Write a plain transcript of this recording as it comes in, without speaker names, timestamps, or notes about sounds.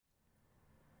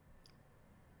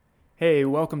Hey,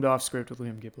 welcome to Off Script with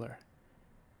Liam Gibler.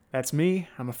 That's me.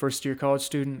 I'm a first-year college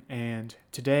student, and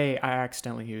today I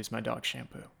accidentally used my dog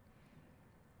shampoo. It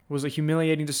was a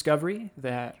humiliating discovery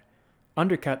that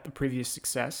undercut the previous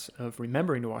success of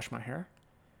remembering to wash my hair.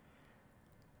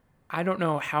 I don't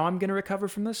know how I'm going to recover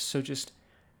from this, so just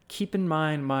keep in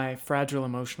mind my fragile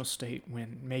emotional state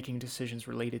when making decisions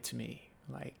related to me,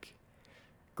 like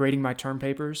grading my term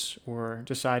papers or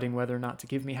deciding whether or not to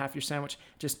give me half your sandwich.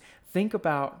 Just think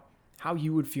about how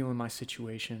you would feel in my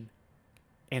situation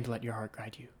and let your heart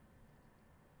guide you.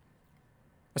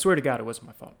 I swear to God it wasn't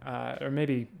my fault. Or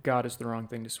maybe God is the wrong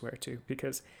thing to swear to,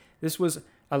 because this was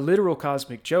a literal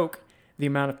cosmic joke. The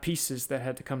amount of pieces that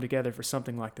had to come together for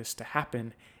something like this to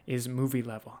happen is movie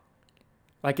level.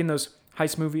 Like in those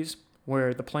heist movies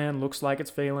where the plan looks like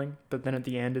it's failing, but then at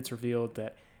the end it's revealed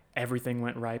that everything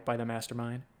went right by the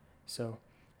mastermind. So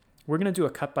we're going to do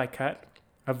a cut by cut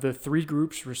of the three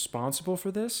groups responsible for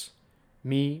this: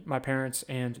 me, my parents,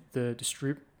 and the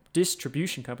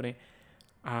distribution company,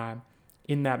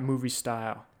 in that movie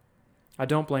style. I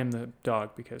don't blame the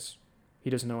dog because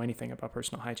he doesn't know anything about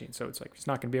personal hygiene, so it's like he's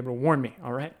not going to be able to warn me,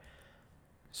 all right?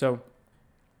 So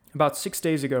about 6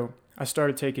 days ago, I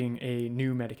started taking a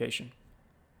new medication,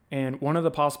 and one of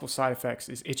the possible side effects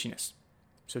is itchiness.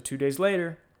 So 2 days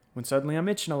later, when suddenly I'm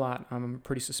itching a lot, I'm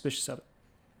pretty suspicious of it.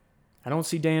 I don't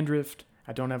see dandruff,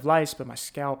 I don't have lice, but my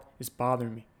scalp is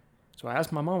bothering me. So I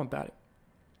asked my mom about it,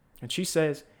 and she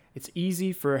says it's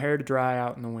easy for hair to dry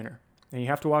out in the winter, and you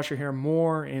have to wash your hair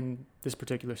more in this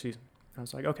particular season. I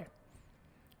was like, okay.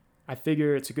 I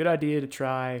figure it's a good idea to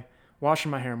try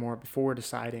washing my hair more before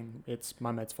deciding it's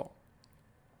my med's fault.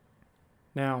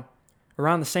 Now,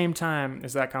 around the same time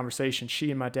as that conversation, she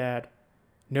and my dad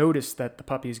noticed that the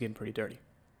puppy is getting pretty dirty,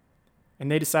 and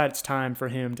they decide it's time for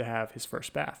him to have his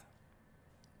first bath.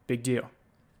 Big deal.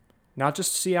 Not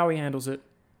just to see how he handles it,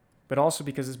 but also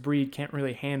because his breed can't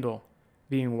really handle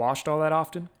being washed all that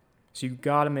often, so you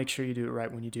gotta make sure you do it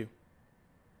right when you do.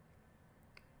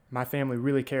 My family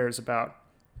really cares about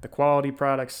the quality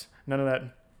products, none of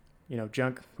that,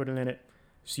 junk put in it,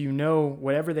 so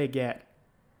whatever they get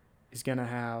is gonna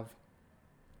have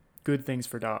good things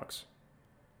for dogs.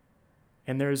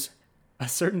 And there's a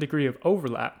certain degree of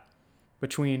overlap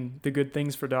between the good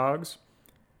things for dogs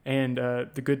and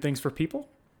the good things for people,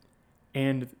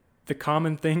 and the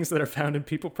common things that are found in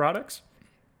people products.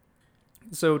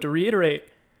 So to reiterate,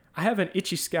 I have an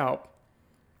itchy scalp.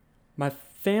 My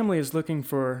family is looking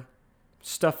for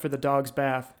stuff for the dog's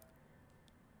bath,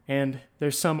 and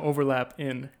there's some overlap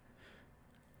in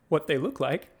what they look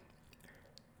like.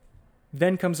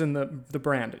 Then comes in the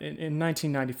brand. In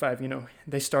 1995,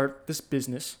 they start this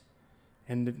business,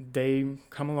 and they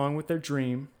come along with their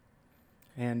dream,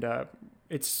 and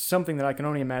it's something that I can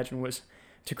only imagine was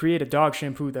to create a dog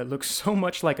shampoo that looks so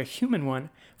much like a human one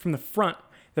from the front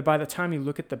that by the time you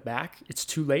look at the back, it's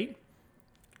too late.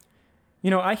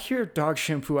 I hear dog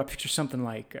shampoo, I picture something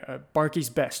like Barky's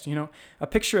Best, a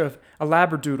picture of a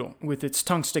Labradoodle with its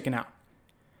tongue sticking out.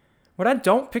 What I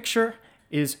don't picture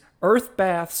is Earth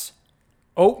Bath's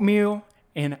oatmeal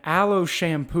and aloe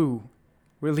shampoo,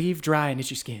 relieve dry and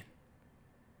itchy skin.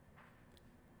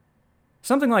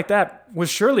 Something like that was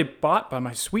surely bought by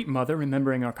my sweet mother,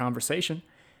 remembering our conversation,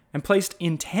 and placed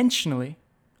intentionally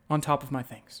on top of my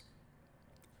things.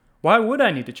 Why would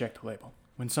I need to check the label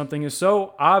when something is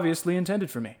so obviously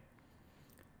intended for me?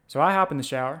 So I hop in the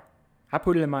shower, I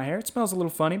put it in my hair. It smells a little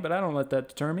funny, but I don't let that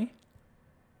deter me,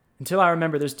 until I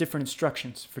remember there's different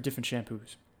instructions for different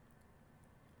shampoos.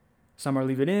 Some are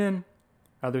leave it in,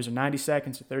 others are 90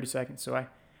 seconds or 30 seconds, so I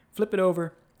flip it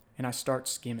over and I start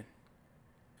skimming.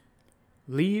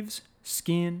 Leaves,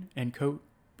 skin, and coat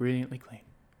brilliantly clean.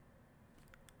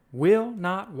 Will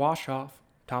not wash off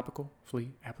topical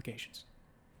flea applications.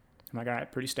 I'm like, all right,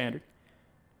 pretty standard.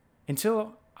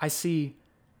 Until I see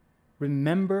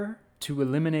remember to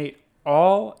eliminate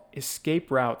all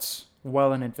escape routes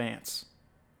well in advance.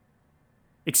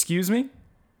 Excuse me?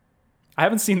 I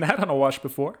haven't seen that on a wash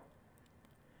before.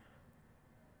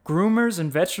 Groomers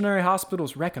and veterinary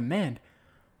hospitals recommend.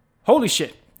 Holy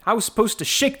shit, I was supposed to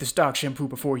shake this dog shampoo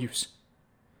before use.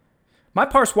 My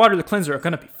parse water the cleanser are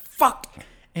going to be fucked.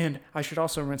 And I should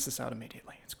also rinse this out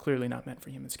immediately. It's clearly not meant for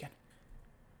human skin.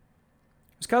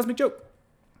 It's a cosmic joke.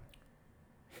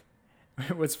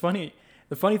 What's funny,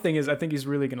 the funny thing is I think he's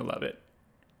really going to love it.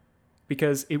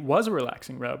 Because it was a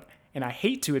relaxing rub, and I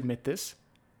hate to admit this,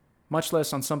 much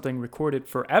less on something recorded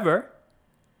forever,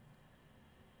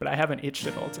 but I haven't itched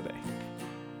at all today.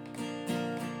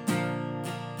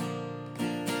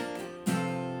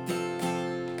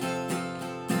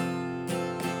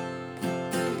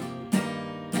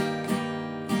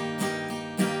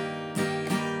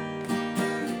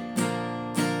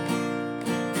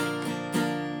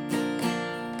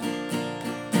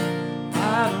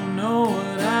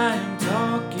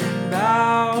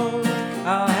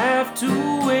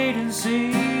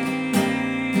 see.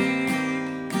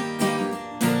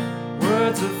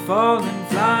 Words are falling,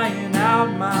 flying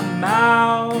out my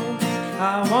mouth.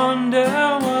 I wonder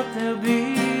what they'll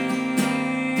be.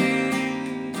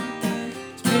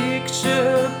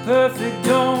 Picture perfect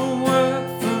don't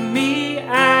work for me.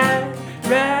 I'd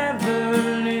rather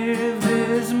live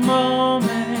this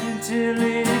moment till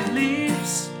it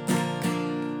leaves.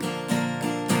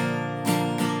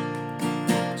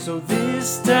 So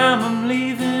this time I'm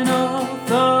leaving all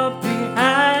thought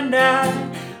behind. I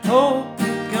hope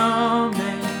you come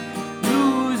and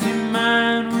lose your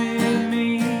mind with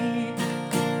me.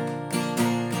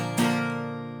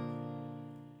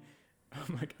 Oh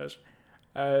my gosh.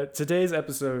 Today's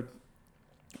episode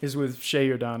is with Shea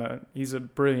Yurdana. He's a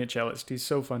brilliant cellist. He's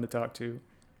so fun to talk to.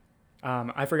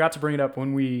 I forgot to bring it up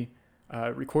when we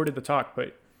recorded the talk,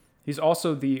 but he's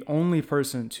also the only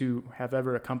person to have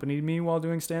ever accompanied me while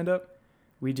doing stand-up.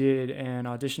 We did an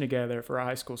audition together for our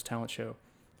high school's talent show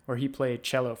where he played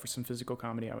cello for some physical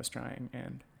comedy I was trying.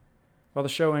 And while the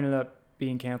show ended up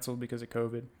being canceled because of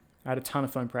COVID, I had a ton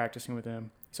of fun practicing with him.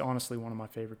 He's honestly one of my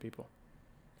favorite people.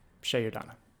 Shea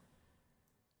Yurdana.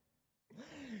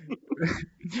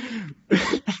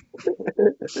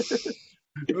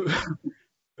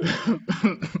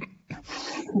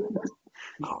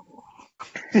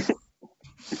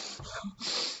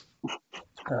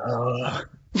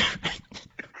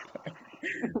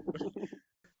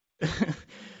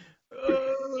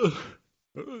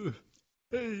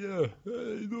 Hey, how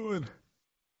you doing?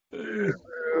 Hey,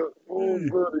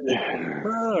 buddy.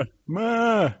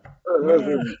 Ma.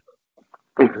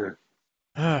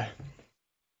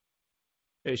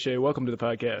 Hey, Shay, welcome to the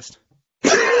podcast.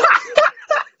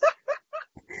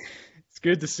 It's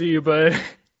good to see you, bud.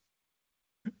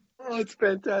 Oh, it's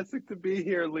fantastic to be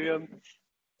here, Liam.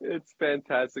 It's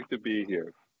fantastic to be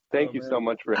here. Thank you so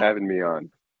much for having me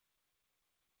on.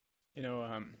 You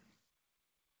know,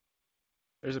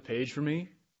 there's a page for me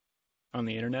on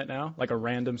the internet now, like a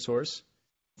random source.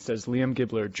 It says Liam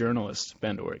Gibbler, journalist,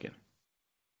 Bend, Oregon.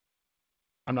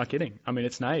 I'm not kidding. I mean,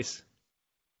 it's nice.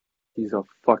 He's a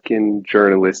fucking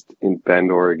journalist in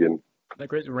Bend, Oregon. That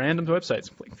great random websites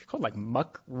called like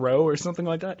Muck Row or something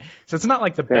like that. So it's not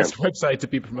like the best website to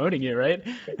be promoting you, right?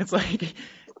 It's like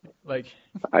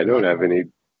I don't have any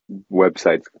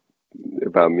websites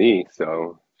about me,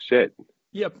 so shit.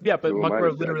 Yeah, but Muck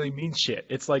Row literally means shit.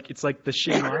 It's like the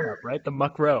shit lineup, right? The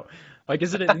Muck Row. Like,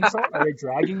 is it an insult? Are they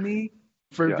dragging me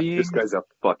for being? This guy's a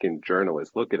fucking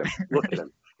journalist. Look at him. Look at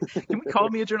him. Can we call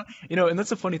me a journalist? You know, and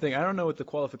that's a funny thing. I don't know what the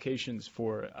qualifications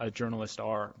for a journalist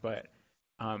are, but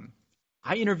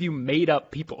I interview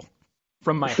made-up people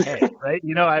from my head, right?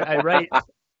 You know, I write,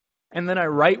 and then I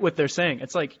write what they're saying.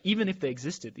 It's like, even if they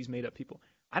existed, these made-up people,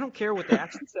 I don't care what they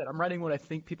actually said. I'm writing what I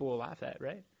think people will laugh at,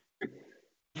 right?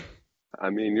 I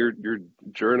mean, you're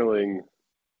journaling.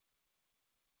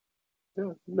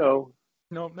 No,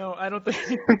 I don't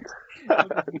think.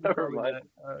 Never mind.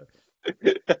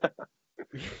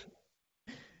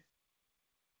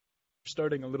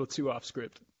 Starting a little too off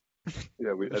script.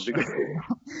 Yeah, I think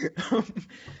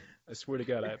I swear to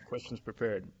God, I have questions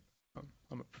prepared.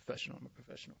 I'm a professional.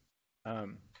 No,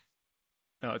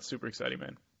 it's super exciting,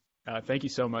 man. Thank you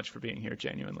so much for being here,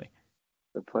 genuinely.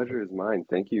 The pleasure is mine.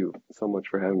 Thank you so much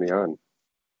for having me on.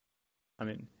 I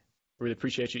mean, really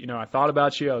appreciate you. You know, I thought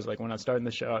about you. I was like, when I was starting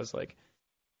the show, I was like,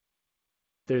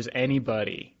 there's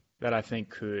anybody that I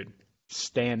think could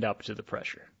stand up to the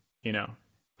pressure, you know?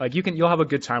 Like, you'll have a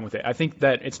good time with it. I think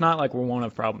that it's not like we're one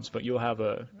of problems, but you'll have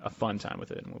a fun time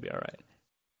with it, and we'll be all right.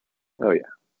 Oh, yeah.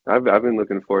 I've been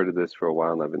looking forward to this for a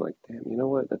while, and I've been like, damn, you know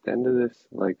what? At the end of this,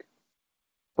 like,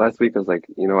 last week I was like,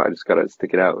 you know what? I just got to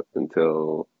stick it out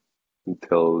until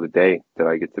the day that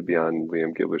I get to be on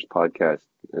Liam Gibbler's podcast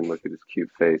and look at his cute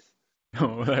face.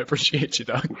 Oh, I appreciate you,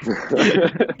 dog.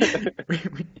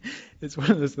 It's one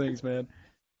of those things, man.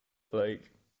 Like,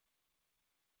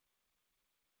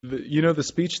 the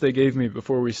speech they gave me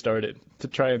before we started to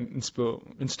try and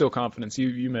instill confidence.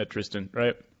 You met Tristan,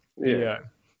 right? Yeah.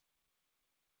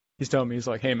 He's telling me, he's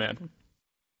like, hey, man,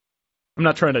 I'm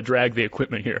not trying to drag the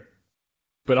equipment here,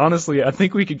 but honestly, I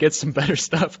think we could get some better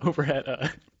stuff over at,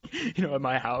 at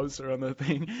my house or on the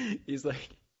thing. He's like,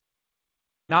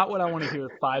 not what I want to hear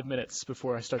 5 minutes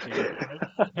before I start to get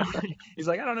it. He's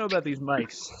like, I don't know about these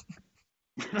mics.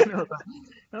 I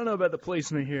don't know about the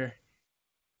placement here.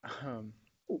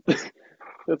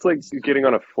 That's like getting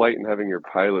on a flight and having your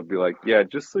pilot be like, yeah,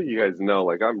 just so you guys know,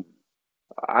 like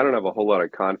I don't have a whole lot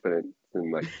of confidence in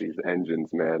like these engines,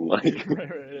 man. Like,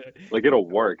 right. Like it'll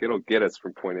work. It'll get us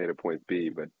from point A to point B,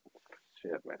 but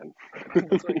shit, man.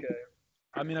 It's okay.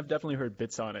 I mean, I've definitely heard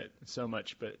bits on it so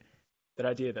much, but that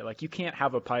idea that like you can't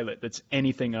have a pilot that's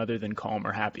anything other than calm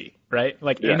or happy, right?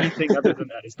 Like Yeah. anything other than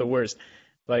that is the worst.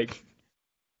 Like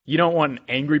you don't want an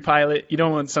angry pilot. You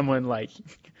don't want someone like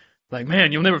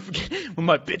man, you'll never forget what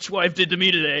my bitch wife did to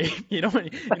me today. You don't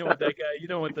want that guy. You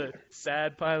don't want the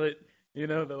sad pilot. You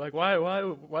know, they're like,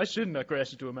 why shouldn't I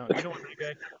crash into a mountain? You don't want that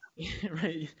guy,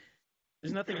 right?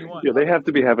 There's nothing you want. Yeah, they have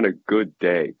to be having a good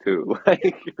day too.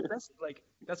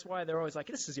 That's why they're always like,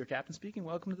 this is your captain speaking.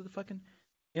 Welcome to the fucking,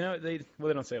 they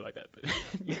don't say it like that, but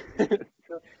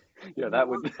Yeah, that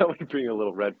would bring a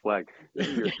little red flag. This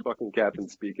is your fucking captain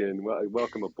speaking. Well,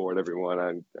 welcome aboard, everyone.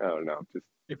 I don't know, just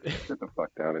sit the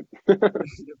fuck down and.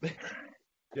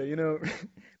 Yeah,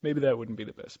 maybe that wouldn't be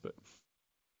the best, but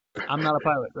I'm not a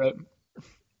pilot, right?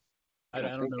 I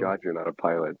don't Thank know. God you're not a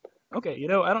pilot. Okay,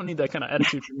 I don't need that kind of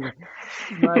attitude from you.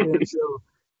 My damn show.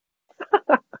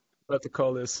 About to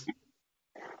call this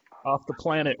Off the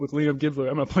Planet with Liam Gibler.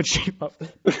 I'm gonna punch you off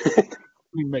the.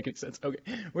 Making sense. Okay,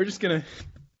 we're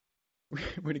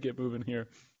gonna get moving here.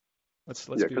 Let's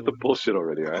Yeah, cut the bullshit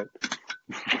already, all right?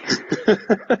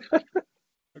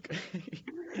 Okay.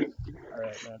 All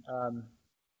right, man.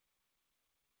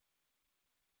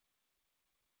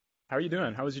 How are you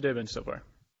doing? How was your day been so far?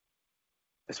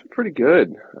 It's been pretty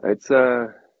good. It's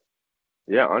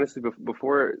yeah, honestly,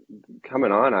 before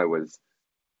coming on, I was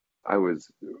a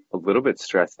little bit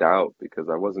stressed out because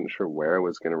I wasn't sure where I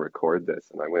was going to record this,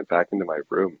 and I went back into my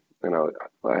room, and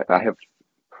I have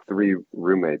 3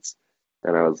 roommates,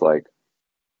 and I was like,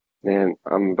 man,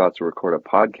 I'm about to record a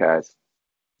podcast,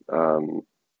 so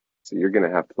you're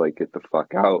gonna have to like get the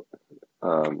fuck out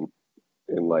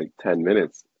in like 10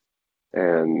 minutes,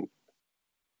 and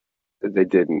they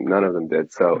didn't. None of them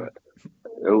did. So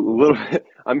a little bit.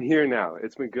 I'm here now.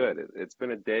 It's been good. It's been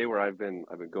a day where I've been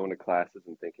going to classes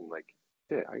and thinking like,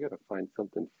 shit, I gotta find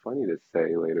something funny to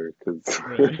say later because.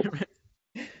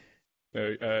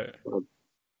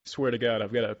 Swear to God,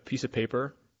 I've got a piece of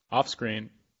paper off screen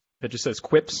that just says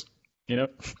quips.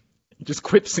 Just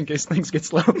quips in case things get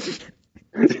slow. Oh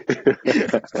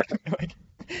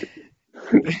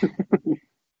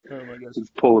my gosh!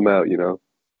 Just pull them out,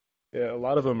 Yeah, a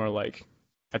lot of them are like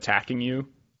attacking you,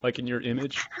 like in your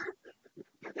image.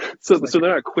 So they're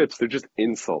not quips; they're just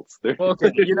insults. Well, okay,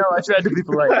 I tried to be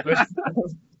polite, but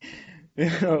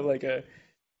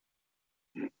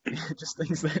just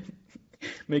things that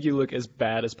make you look as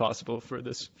bad as possible for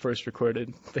this first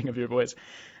recorded thing of your voice.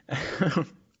 Talk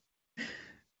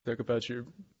about your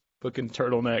fucking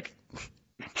turtleneck.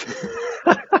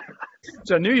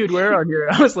 Which I knew you'd wear on here.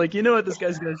 I was like, you know what, this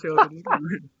guy's gonna show up.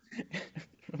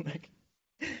 Turtleneck.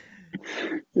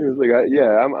 He was like,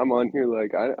 I'm on here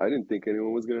like I didn't think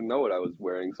anyone was gonna know what I was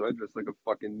wearing, so I dressed like a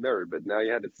fucking nerd. But now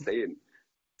you had to say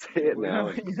it now.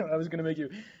 I was gonna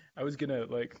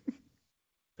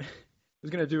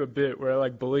do a bit where I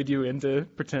like bullied you into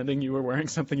pretending you were wearing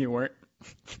something you weren't.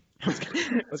 I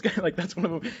was gonna like that's one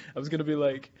of them. I was gonna be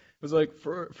like, it was like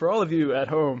for all of you at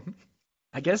home,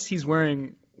 I guess he's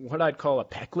wearing what I'd call a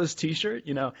peckless t-shirt.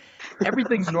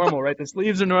 Everything's normal, right? The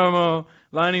sleeves are normal,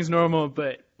 lining's normal,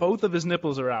 but both of his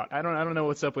nipples are out. I don't know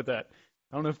what's up with that.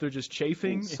 I don't know if they're just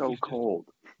chafing. It's so cold.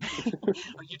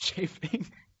 Are you chafing?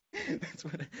 That's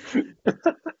what.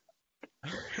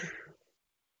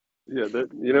 Yeah,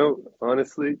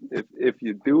 honestly, if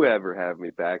you do ever have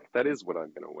me back, that is what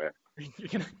I'm gonna wear. You're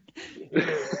gonna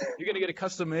get it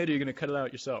custom made, or you're gonna cut it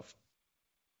out yourself?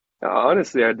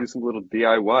 Honestly, I'd do some little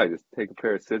DIY. Just take a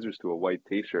pair of scissors to a white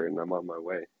T-shirt, and I'm on my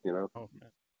way. Oh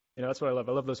man, that's what I love.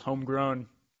 I love those homegrown,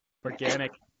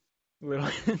 organic little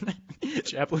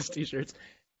chapless T-shirts.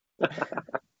 I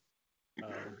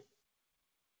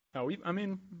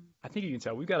think you can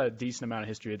tell we've got a decent amount of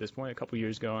history at this point. A couple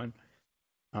years going.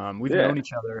 We've known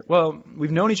each other. Well,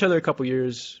 we've known each other a couple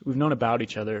years. We've known about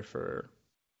each other for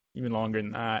even longer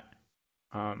than that.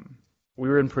 We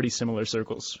were in pretty similar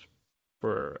circles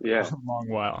for a long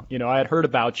while. I had heard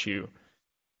about you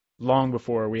long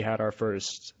before we had our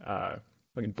first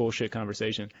fucking bullshit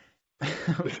conversation.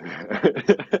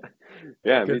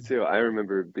 Yeah, me too. I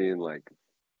remember being like,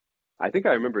 I think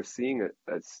I remember seeing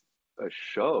a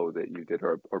show that you did,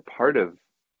 or part of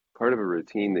a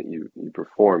routine that you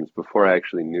performed before I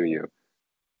actually knew you,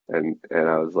 and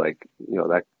I was like,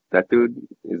 that dude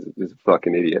is a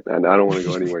fucking idiot, and I don't want to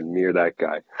go anywhere near that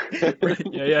guy.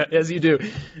 Yeah, as you do.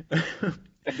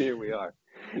 And here we are.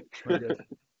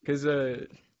 Because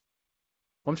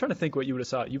I'm trying to think what you would have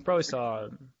saw. You probably saw.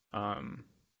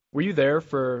 Were you there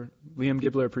for Liam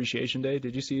Gibler Appreciation Day?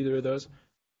 Did you see either of those?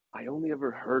 I only ever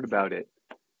heard about it.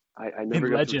 I never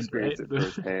got to experience it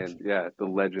firsthand. Yeah, the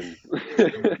legend.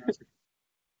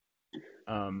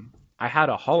 I had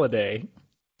a holiday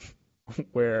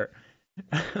where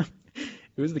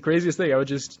It was the craziest thing. I would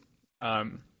just,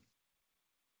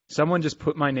 someone just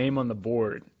put my name on the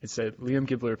board. It said Liam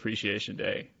Gibler Appreciation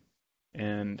Day.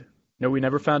 And no, we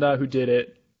never found out who did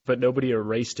it, but nobody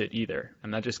erased it either.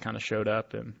 And that just kind of showed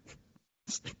up. And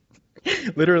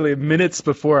literally minutes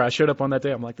before I showed up on that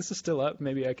day, I'm like, this is still up.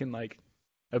 Maybe I can like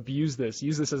abuse this,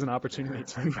 use this as an opportunity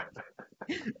to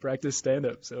practice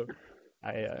stand-up. So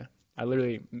I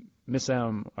literally, Miss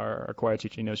M, our choir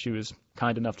teacher, she was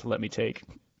kind enough to let me take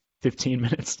 15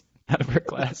 minutes out of her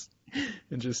class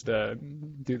and just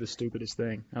do the stupidest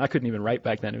thing. And I couldn't even write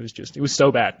back then. It was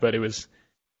so bad, but it was,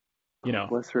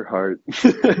 Bless her heart.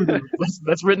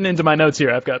 that's written into my notes here.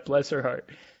 I've got bless her heart.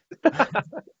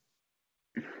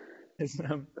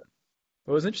 It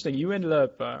was interesting. You ended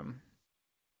up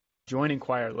joining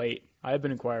choir late. I had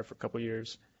been in choir for a couple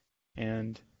years,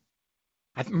 and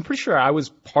I'm pretty sure I was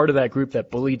part of that group that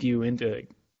bullied you into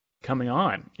coming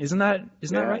on. Isn't that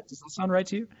right? Does that sound right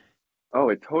to you? Oh,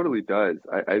 it totally does.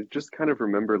 I just kind of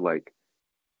remember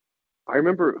I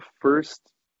remember first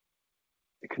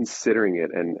considering it,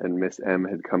 and Miss M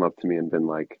had come up to me and been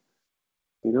like,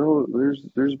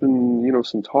 there's been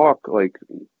some talk like.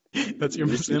 That's your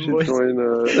Miss You M should voice. join,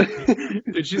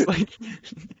 Dude, she's like,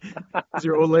 it's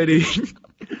your old lady.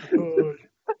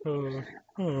 Oh.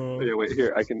 Yeah, wait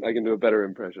here. I can do a better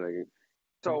impression.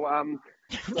 So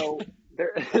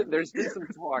there's been some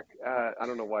talk. I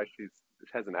don't know why she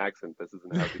has an accent. This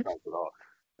isn't how she talks at all.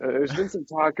 There's been some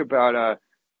talk about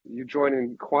you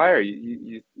joining choir.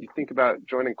 You think about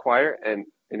joining choir, and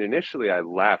initially I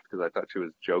laughed because I thought she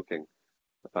was joking,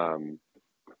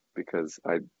 because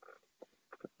I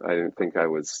didn't think I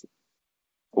was.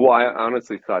 Well, I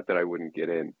honestly thought that I wouldn't get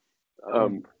in,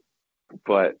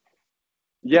 but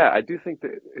yeah, I do think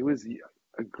that it was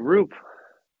a group.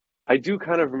 I do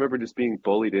kind of remember just being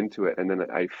bullied into it, and then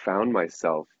I found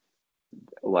myself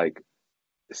like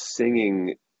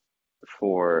singing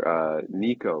for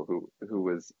Nico, who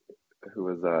was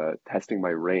testing my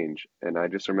range, and I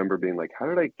just remember being like, "How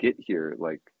did I get here?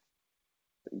 Like,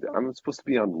 I'm supposed to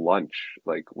be on lunch.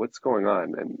 Like, what's going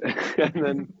on?" And and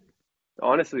then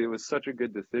honestly, it was such a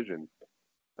good decision.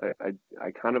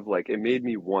 I kind of like it made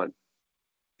me want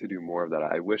to do more of that.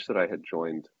 I wish that I had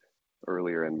joined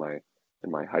earlier in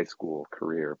my high school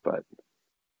career, but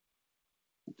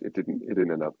it didn't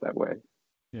end up that way.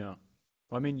 Yeah.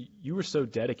 Well, I mean, you were so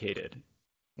dedicated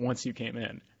once you came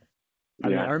in. I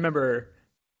mean, Yeah. I remember,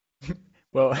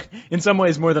 well, in some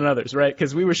ways more than others, right?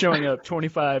 Because we were showing up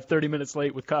 25, 30 minutes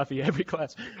late with coffee every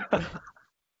class,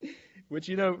 which,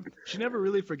 she never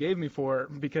really forgave me for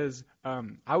because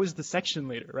I was the section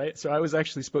leader, right? So I was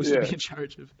actually supposed to be in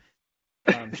charge of.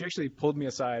 She actually pulled me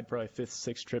aside probably fifth,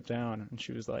 sixth trip down, and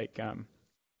she was like,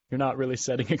 "You're not really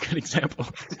setting a good example.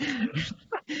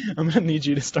 I'm gonna need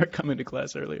you to start coming to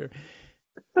class earlier."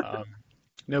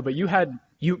 No, but so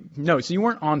you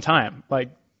weren't on time, but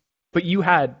you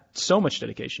had so much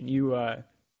dedication. I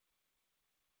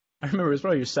remember it was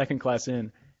probably your second class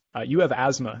in. You have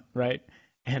asthma, right?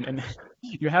 And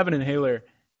you have an inhaler,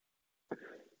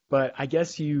 but I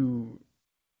guess you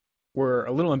were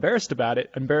a little embarrassed about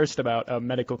a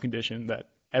medical condition that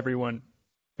everyone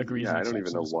agrees. Yeah, I don't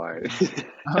even know why.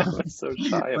 I'm so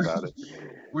shy about it.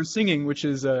 We're singing, which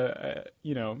is I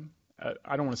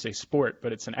don't want to say sport,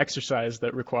 but it's an exercise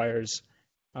that requires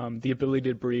the ability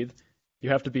to breathe. You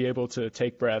have to be able to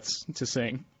take breaths to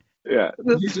sing. Yeah.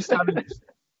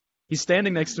 He's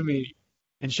standing next to me,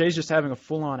 and Shea's just having a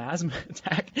full-on asthma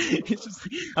attack.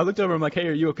 I looked over, I'm like, "Hey,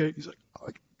 are you okay?" He's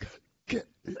like,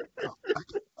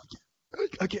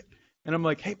 I can't. And I'm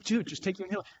like, "Hey, dude, just take the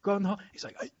inhaler. Go out in the hall." He's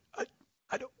like,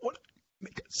 I don't want to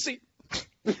make a scene.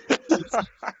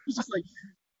 He's just like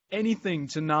anything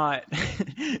to not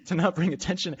bring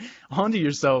attention onto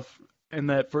yourself in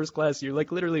that first class. You're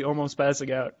like literally almost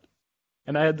passing out.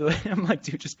 And I'm like,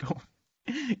 "Dude, just go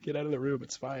get out of the room.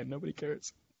 It's fine. Nobody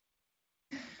cares."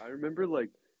 I remember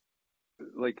like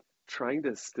trying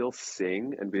to still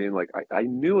sing and being like, I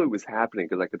knew it was happening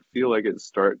because I could feel like it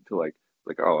start to like,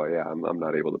 oh yeah, I'm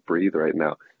not able to breathe right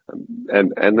now.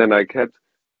 And then I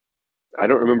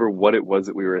don't remember what it was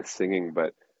that we were singing,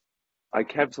 but I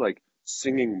kept like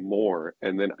singing more,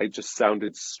 and then I just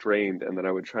sounded strained, and then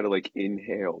I would try to like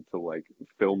inhale to like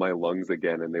fill my lungs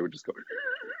again, and they would just go,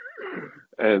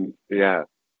 and yeah,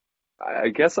 I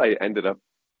guess I ended up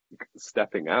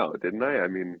stepping out, didn't I? I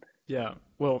mean, yeah.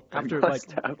 Well, after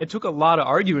have. it took a lot of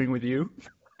arguing with you.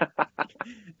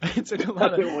 It took a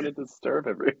lot I didn't want to disturb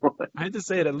everyone. I had to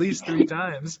say it at least 3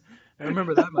 times. I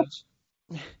remember that much.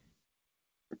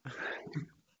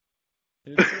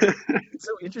 It's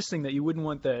so interesting that you wouldn't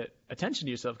want the attention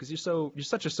to yourself because you're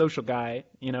such a social guy,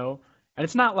 and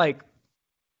it's not like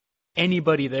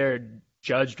anybody there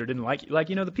judged or didn't like you. Like,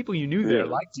 the people you knew there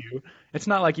Yeah. liked you. It's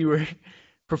not like you were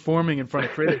performing in front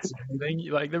of critics or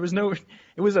anything. Like, there was no,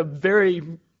 it was a very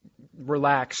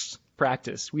relaxed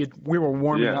practice. We were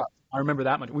warming Yeah, up. I remember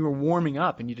that much. We were warming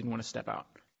up and you didn't want to step out.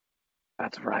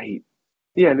 that's right.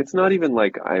 Yeah, and it's not even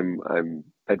like I'm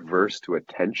adverse to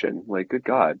attention. Like, good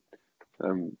God.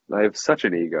 I have such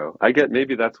an ego. I get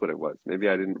maybe that's what it was. Maybe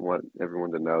I didn't want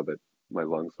everyone to know that my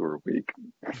lungs were weak.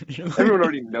 Everyone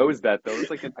already knows that though. It's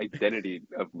like an identity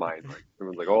of mine. Like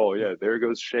everyone's like, "Oh yeah, there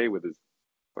goes Shay with his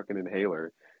fucking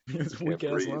inhaler. His Can't weak ass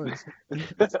breathe." lungs.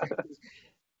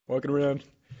 Walking around.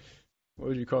 What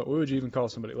would you even call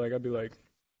somebody? Like, I'd be like,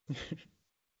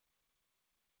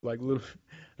 little,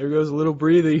 there goes a little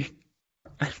breathy.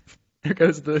 There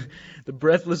goes the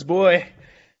breathless boy.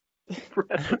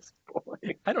 Breathless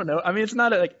boy. I don't know. I mean, it's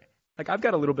not like I've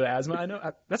got a little bit of asthma. I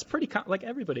know that's pretty like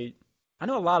everybody. I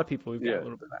know a lot of people who've got a Yeah,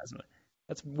 little bit of asthma.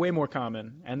 That's way more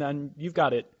common. And then you've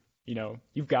got it.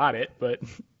 You've got it, but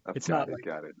I've it's not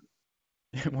got it.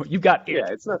 like well, you've got Yeah,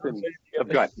 it. it's nothing. I've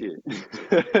But got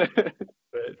it.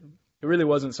 it really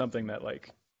wasn't something that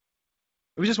like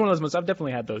it was just one of those moments. I've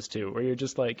definitely had those too, where you're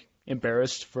just like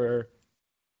embarrassed for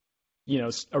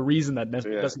a reason that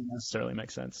Yeah, doesn't necessarily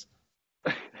make sense.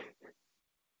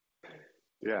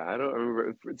 yeah. I don't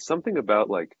remember. It's something about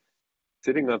like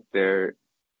sitting up there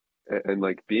and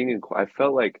like being in. I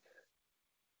felt like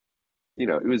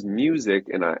it was music,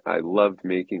 and I loved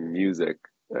making music.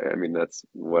 I mean, that's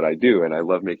what I do, and I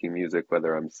love making music,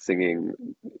 whether I'm singing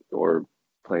or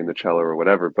playing the cello or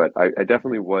whatever. But I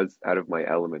definitely was out of my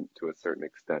element to a certain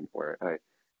extent, where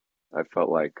I felt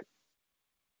like,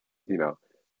 you know,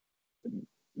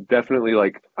 definitely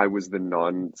like I was the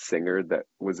non-singer that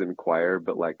was in choir,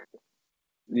 but like,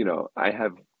 I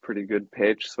have pretty good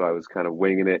pitch, so I was kind of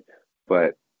winging it.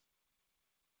 But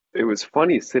it was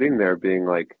funny sitting there being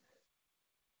like,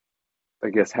 I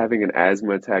guess having an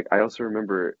asthma attack. I also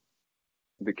remember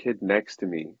the kid next to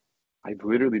me. I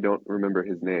literally don't remember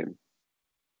his name.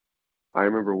 I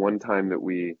remember one time that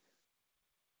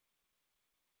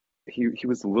he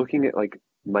was looking at like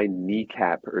my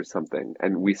kneecap or something,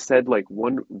 and we said like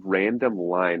one random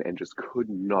line and just could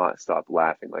not stop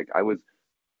laughing. Like I was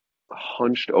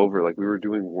hunched over, like we were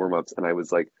doing warm-ups, and I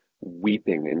was like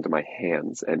weeping into my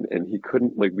hands, and he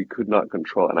couldn't, like we could not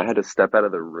control it. And I had to step out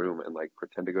of the room and like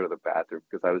pretend to go to the bathroom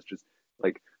because I was just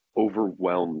like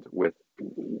overwhelmed with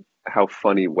how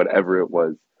funny whatever it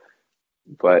was.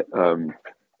 But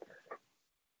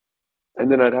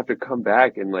and then I'd have to come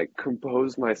back and like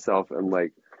compose myself and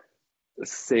like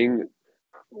sing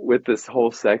with this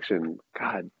whole section.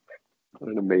 God,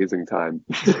 what an amazing time.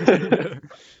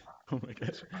 Oh my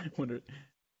gosh. I wonder.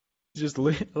 I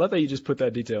love that you just put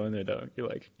that detail in there, though. You're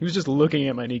like, he was just looking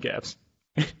at my kneecaps.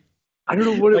 I don't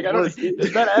know what Like, it I don't. was.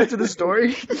 Does that add to the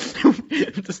story?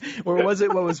 Or was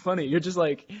it what was funny? You're just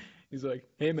like, he's like,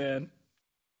 hey man,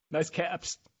 nice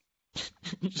caps.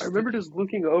 I remember just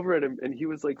looking over at him and he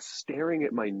was like staring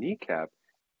at my kneecap.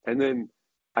 And then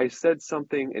I said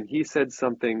something and he said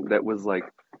something that was like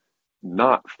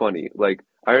not funny. Like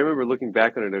I remember looking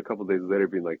back on it a couple days later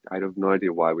being like, I have no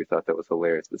idea why we thought that was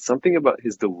hilarious, but something about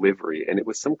his delivery, and it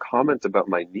was some comment about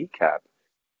my kneecap.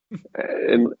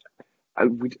 And I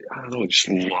don't know, I just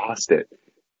lost it.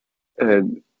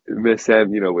 And Miss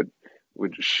M,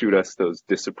 would shoot us those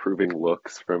disapproving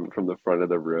looks from the front of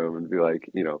the room and be like,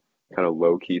 kind of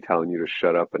low key telling you to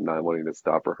shut up and not wanting to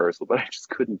stop rehearsal. But I just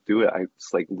couldn't do it. I was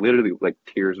like literally like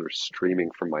tears were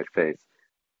streaming from my face.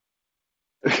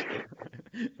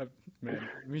 Man,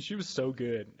 I mean, she was so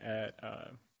good at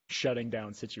shutting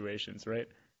down situations, right?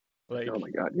 Like, Oh my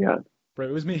God, yeah. bro,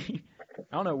 it was me.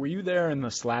 I don't know. Were you there in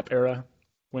the slap era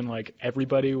when like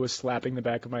everybody was slapping the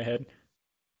back of my head?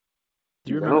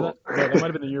 Do you remember No. that? No, that might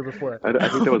have been the year before. I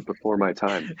think that was before my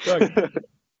time. Doug,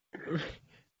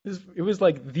 it was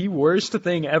like the worst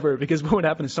thing ever because what would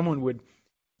happen is someone would,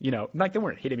 like they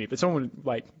weren't hitting me, but someone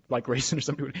would like Grayson or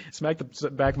somebody would smack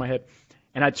the back of my head,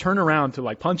 and I'd turn around to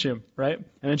like punch him, right?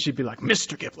 And then she'd be like,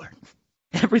 Mr. Gibbler,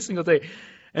 every single day.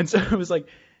 And so it was like,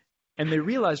 and they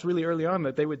realized really early on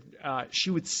that she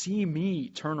would see me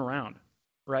turn around,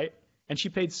 right? And she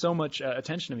paid so much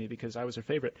attention to me because I was her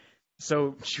favorite.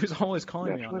 So she was always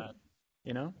calling me on that,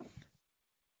 you know?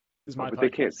 This is my But they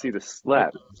can't see the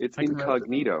slap. It's I can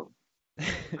incognito.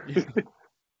 Yeah.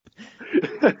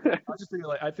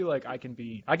 I feel like I can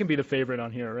be the favorite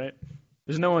on here, right?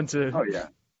 There's no one to Oh yeah.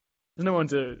 there's no one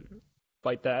to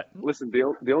fight that. Listen,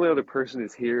 the only other person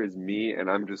is here is me, and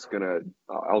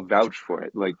I'll vouch for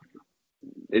it. Like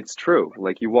it's true.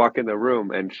 Like you walk in the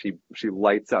room and she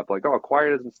lights up. Like, oh,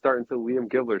 choir doesn't start until Liam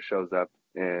Gibler shows up,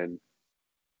 and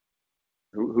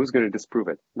Who's going to disprove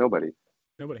it? Nobody.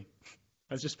 Nobody.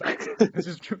 That's just fact. That's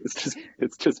just true.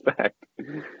 It's just fact.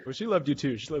 Well, she loved you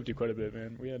too. She loved you quite a bit,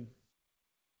 man. We had.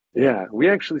 Yeah, we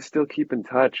actually still keep in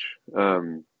touch,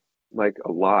 like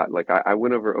a lot. Like I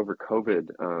went over COVID,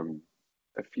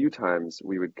 a few times.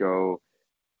 We would go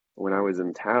when I was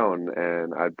in town,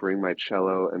 and I'd bring my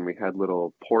cello, and we had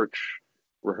little porch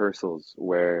rehearsals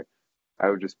where I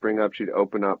would just bring up, she'd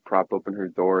open up, prop open her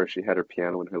door. She had her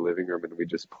piano in her living room, and we'd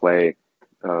just play.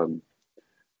 Um,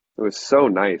 it was so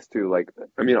nice too. Like,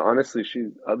 I mean, honestly, she,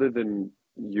 other than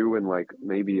you and like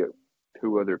maybe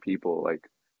two other people, like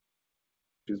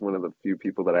she's one of the few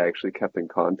people that I actually kept in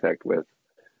contact with.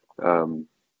 Um,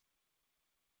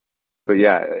 but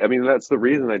yeah, I mean, that's the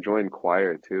reason I joined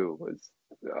choir too, was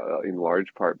in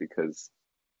large part because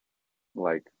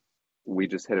like we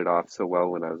just hit it off so well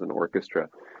when I was in orchestra.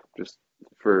 Just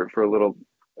for a little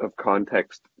of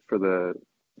context for the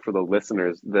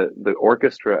listeners, the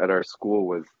orchestra at our school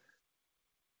was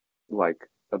like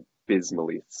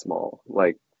abysmally small.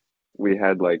 Like we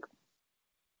had like,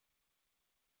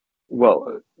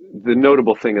 well, the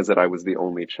notable thing is that I was the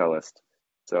only cellist.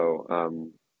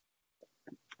 So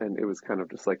and it was kind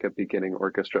of just like a beginning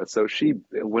orchestra. So she,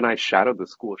 when I shadowed the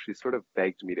school, she sort of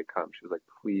begged me to come. She was like,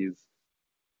 please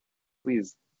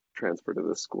transfer to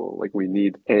this school. Like, we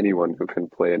need anyone who can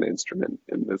play an instrument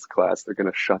in this class. They're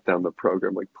going to shut down the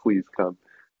program. Like, please come.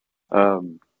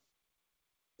 Um,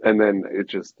 and then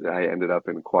I ended up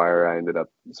in choir. I ended up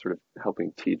sort of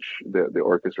helping teach the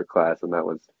orchestra class. And that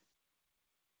was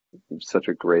such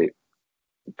a great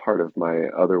part of my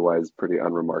otherwise pretty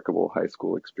unremarkable high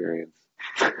school experience.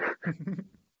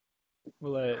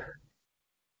 Well,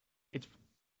 it's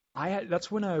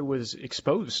that's when I was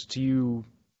exposed to you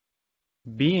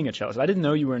being a cellist. I didn't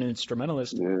know you were an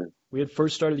instrumentalist. Yeah. We had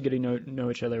first started getting to know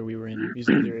each other. We were in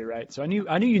music theory, right? So I knew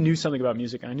you knew something about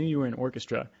music. I knew you were in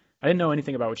orchestra. I didn't know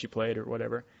anything about what you played or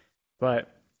whatever. But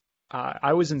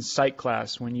I was in psych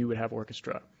class when you would have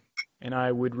orchestra, and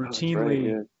I would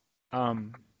routinely. Right, yeah.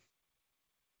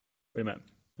 Wait a minute.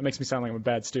 That makes me sound like I'm a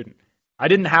bad student. I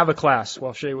didn't have a class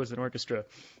while Shea was in orchestra,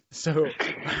 so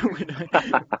I would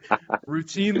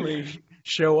routinely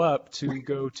show up to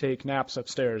go take naps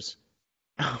upstairs.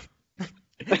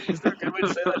 Is there a good way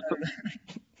to say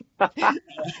that?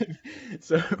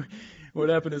 So what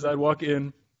happened is I'd walk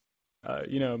in,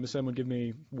 Miss M would give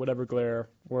me whatever glare,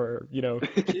 or she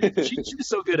was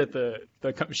so good at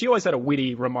she always had a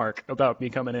witty remark about me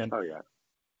coming in. Oh yeah.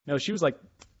 No, she was like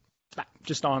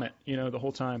just on it, the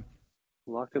whole time.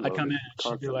 Lock and I'd come in and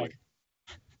she'd be constantly.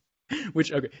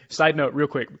 like, okay, side note, real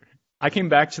quick. I came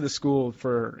back to the school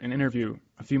for an interview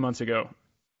a few months ago.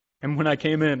 And when I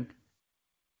came in,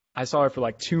 I saw her for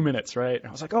like 2 minutes, right? And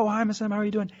I was like, oh, hi, Miss M, how are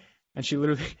you doing? And she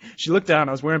looked down,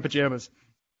 I was wearing pajamas.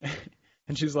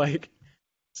 And she's like,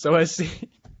 so I see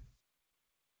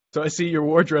your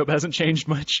wardrobe hasn't changed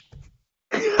much.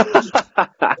 I'm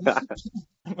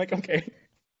like, okay.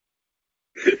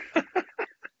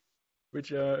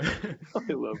 Which I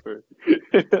love her.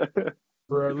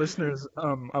 for our listeners,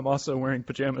 I'm also wearing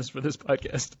pajamas for this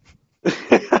podcast.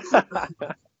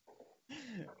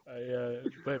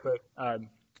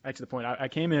 Back to the point. I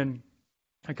come in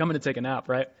to take a nap,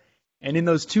 right? And in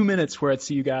those 2 minutes where I'd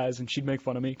see you guys and she'd make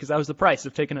fun of me because that was the price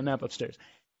of taking a nap upstairs,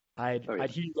 I'd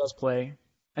hear you guys play,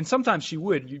 and sometimes she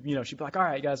would, she'd be like, all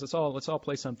right, guys, let's all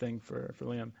play something for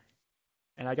Liam,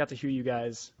 and I got to hear you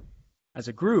guys as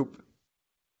a group.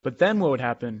 But then what would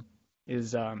happen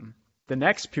is the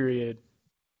next period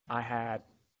I had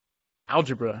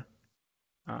algebra,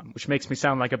 which makes me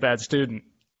sound like a bad student.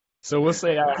 So we'll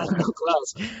say I had no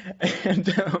class.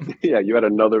 And Yeah, you had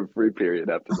another free period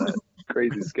after that.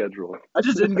 Crazy schedule. I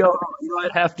just didn't go home. I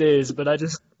had half days, but I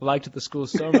just liked the school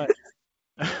so much.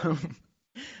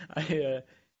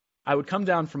 I would come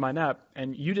down from my nap,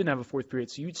 and you didn't have a fourth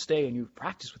period, so you'd stay and you'd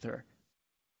practice with her.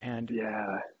 And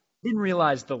Yeah. didn't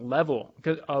realize the level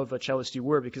of a cellist you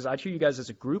were, because I'd hear you guys as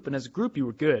a group, and as a group you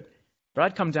were good. But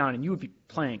I'd come down and you would be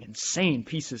playing insane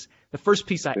pieces. The first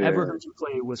piece I ever heard you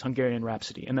play was Hungarian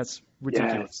Rhapsody, and that's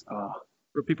ridiculous. Yes. Oh.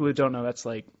 For people who don't know, that's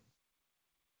like,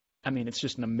 it's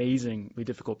just an amazingly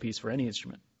difficult piece for any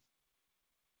instrument.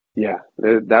 Yeah,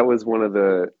 that was one of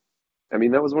the, I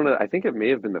think it may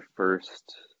have been the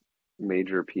first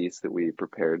major piece that we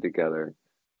prepared together.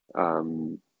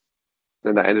 And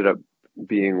that ended up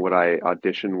being what I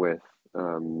auditioned with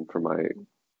for my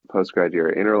postgrad year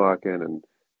at Interlochen, and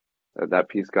that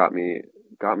piece got me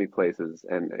places,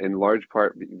 and in large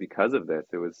part because of this.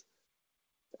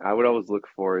 I would always look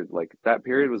forward, like that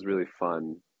period was really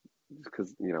fun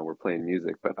because we're playing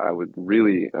music, but I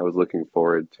was looking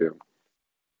forward to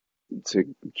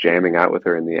to jamming out with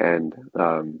her in the end.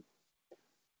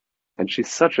 And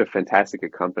she's such a fantastic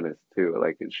accompanist too.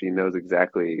 Like she knows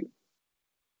exactly,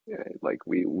 like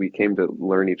we came to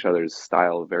learn each other's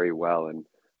style very well. And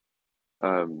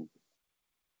um,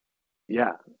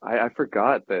 yeah, I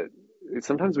forgot that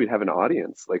sometimes we'd have an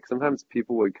audience. Like sometimes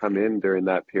people would come in during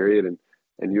that period,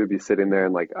 and you would be sitting there,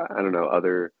 and like I don't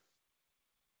know,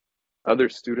 other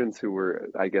students who were,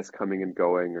 I guess, coming and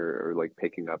going, or like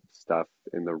picking up stuff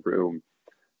in the room.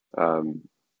 Um,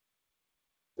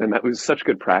 and that was such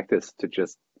good practice to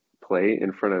just play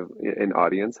in front of an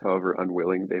audience, however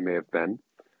unwilling they may have been,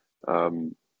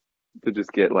 um, to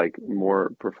just get like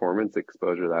more performance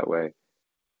exposure that way.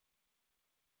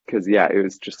 Because yeah, it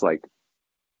was just like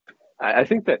I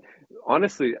think that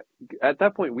honestly, at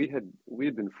that point we had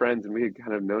been friends and we had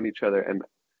kind of known each other, and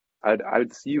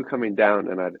I'd see you coming down,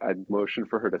 and I'd motion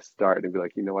for her to start and be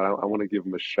like, you know what, I want to give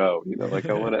him a show, like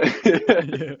I want to,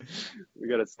 Yeah. we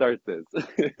got to start this.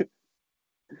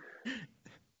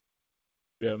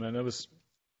 Yeah, man,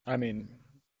 I mean, it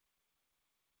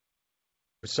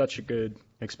was such a good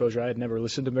exposure. I had never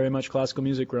listened to very much classical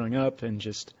music growing up, and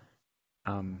just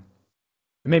um,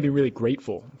 it made me really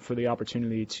grateful for the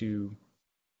opportunity to,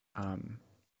 um,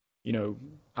 you know,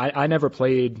 I never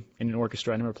played in an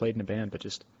orchestra, I never played in a band, but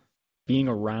just being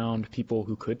around people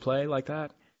who could play like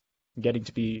that, getting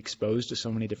to be exposed to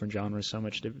so many different genres, so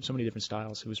many different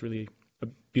styles. It was really a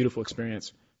beautiful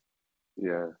experience.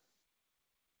 Yeah.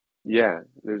 Yeah,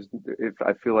 if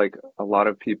I feel like a lot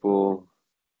of people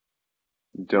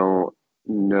don't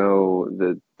know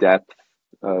the depth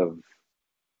of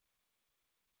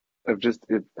just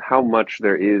how much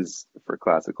there is for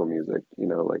classical music,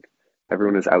 like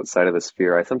everyone is outside of the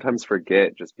sphere. I sometimes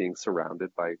forget, just being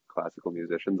surrounded by classical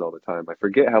musicians all the time. I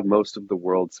forget how most of the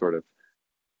world sort of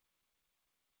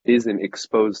isn't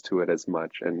exposed to it as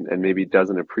much, and maybe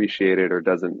doesn't appreciate it, or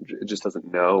just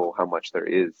doesn't know how much there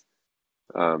is.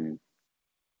 Um,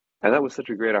 and that was such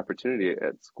a great opportunity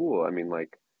at school. I mean,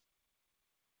 like,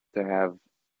 to have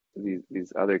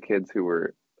these other kids who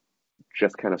were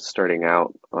just kind of starting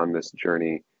out on this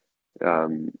journey,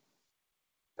 um,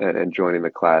 and joining the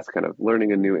class, kind of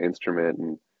learning a new instrument,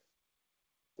 and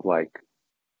like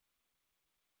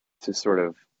to sort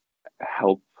of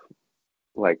help.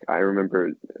 Like, I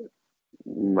remember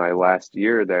my last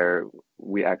year there,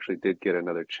 we actually did get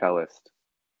another cellist,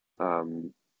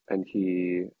 and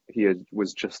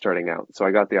was just starting out, so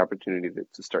I got the opportunity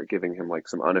to start giving him like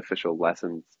some unofficial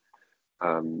lessons.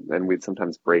 And we'd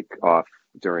sometimes break off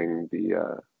during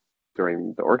the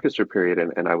orchestra period,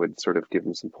 and I would sort of give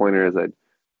him some pointers. I'd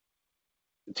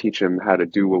teach him how to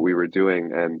do what we were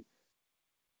doing, and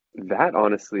that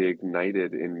honestly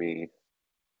ignited in me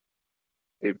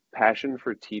a passion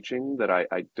for teaching that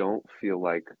I don't feel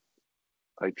like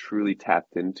I truly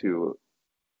tapped into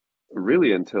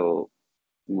really until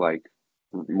like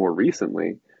more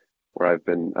recently, where I've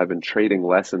been trading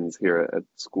lessons here at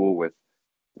school with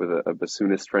a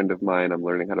bassoonist friend of mine. I'm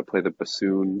learning how to play the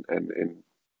bassoon, and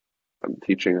I'm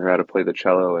teaching her how to play the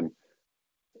cello. And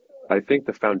I think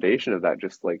the foundation of that,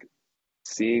 just like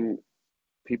seeing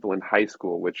people in high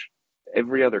school, which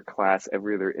every other class,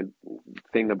 every other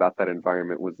thing about that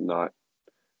environment was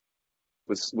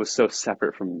so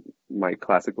separate from my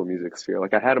classical music sphere.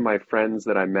 Like, I had my friends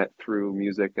that I met through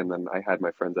music, and then I had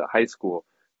my friends at high school,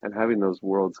 and having those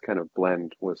worlds kind of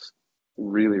blend was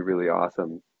really, really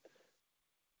awesome.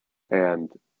 And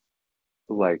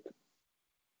like,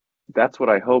 that's what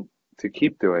I hope to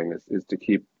keep doing, is to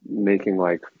keep making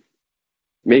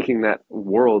that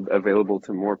world available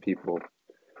to more people,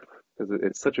 because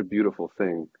it's such a beautiful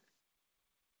thing.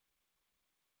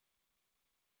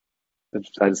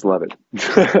 I just love it.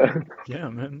 Yeah,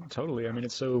 man, totally. I mean,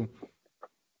 it's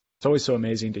always so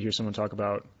amazing to hear someone talk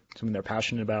about something they're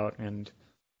passionate about, and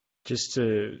just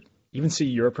to even see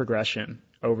your progression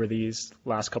over these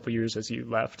last couple years as you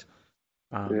left.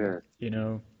 Yeah. You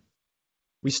know,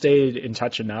 we stayed in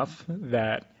touch enough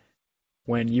that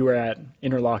when you were at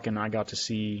Interlochen, I got to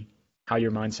see how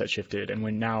your mindset shifted, and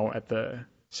when now at the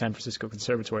San Francisco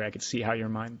Conservatory, I could see how your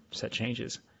mindset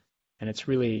changes, and it's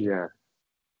really, Yeah.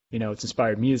 it's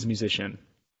inspired me as a musician,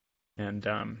 and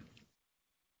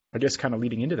I guess kind of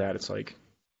leading into that, it's like,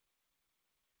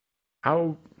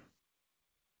 how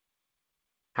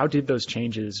did those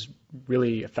changes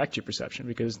really affect your perception?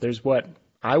 Because there's what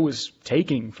I was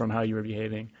taking from how you were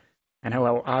behaving, and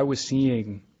how I was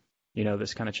seeing,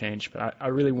 this kind of change. But I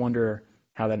really wonder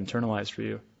how that internalized for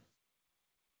you.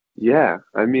 Yeah.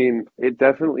 I mean, it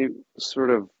definitely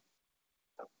sort of,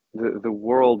 the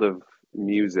world of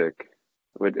music,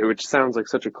 which sounds like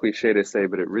such a cliche to say,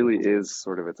 but it really is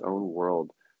sort of its own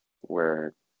world,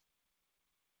 where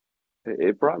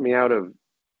it brought me out of,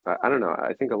 I don't know,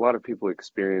 I think a lot of people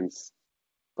experience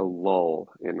a lull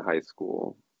in high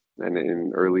school and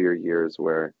in earlier years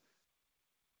where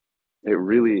it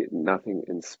really, nothing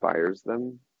inspires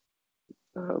them.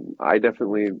 I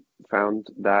definitely found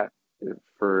that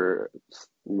for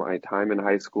my time in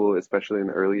high school, especially in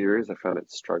the early years, I found it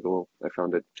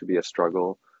to be a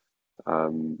struggle,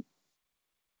 um,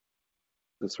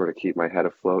 to sort of keep my head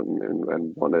afloat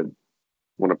and want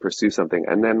to pursue something.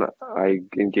 And then I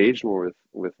engaged more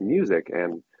with music,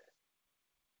 and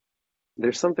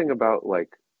there's something about, like,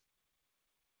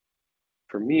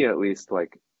 for me at least,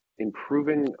 like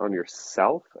improving on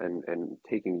yourself and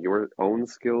taking your own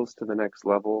skills to the next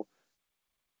level.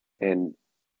 And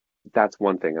that's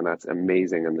one thing, and that's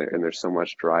amazing, and there's so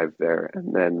much drive there.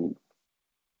 And then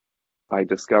I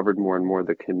discovered more and more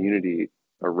the community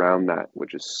around that,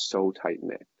 which is so tight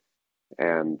knit.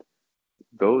 And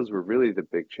those were really the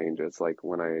big changes. Like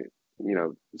when I,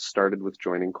 started with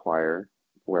joining choir,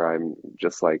 where I'm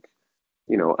just like,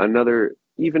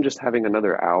 even just having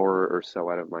another hour or so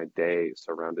out of my day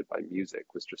surrounded by music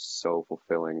was just so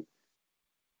fulfilling.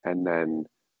 And then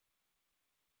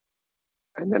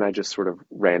I just sort of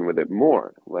ran with it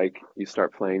more. Like you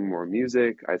start playing more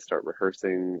music, I start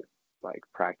rehearsing, like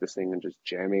practicing and just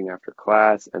jamming after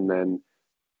class. And then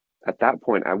at that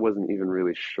point, I wasn't even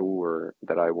really sure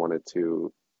that I wanted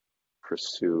to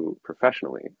pursue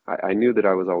professionally. I knew that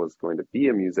I was always going to be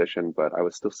a musician, but I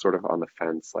was still sort of on the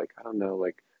fence. Like, I don't know,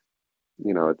 like,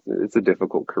 it's a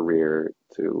difficult career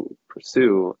to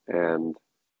pursue.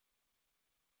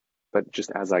 But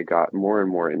just as I got more and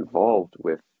more involved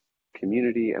with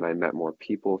community and I met more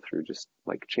people through just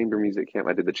like chamber music camp,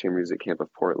 I did the chamber music camp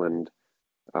of Portland,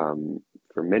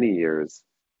 for many years.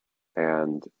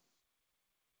 And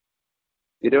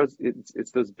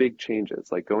it's those big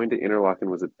changes. Like going to Interlochen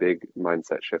was a big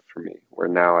mindset shift for me, where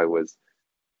now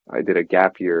I did a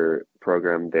gap year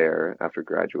program there after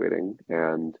graduating,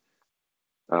 and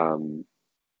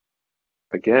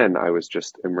again, I was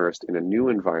just immersed in a new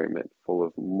environment full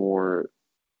of more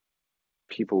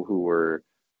people who were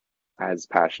as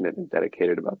passionate and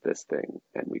dedicated about this thing,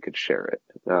 and we could share it.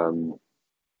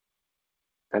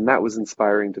 And that was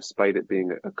inspiring, despite it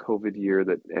being a COVID year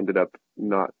that ended up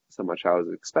not so much how I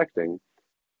was expecting.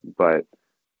 But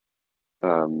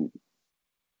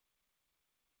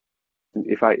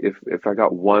if I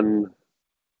got one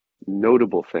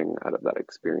notable thing out of that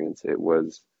experience, it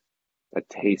was a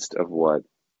taste of what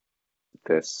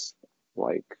this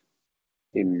like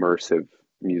immersive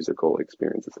musical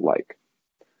experience is like.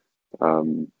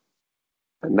 And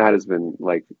that has been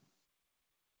like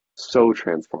so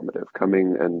transformative,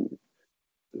 coming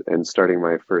and starting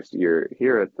my first year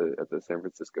here at the San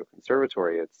Francisco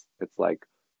Conservatory. It's like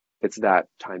it's that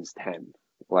times 10.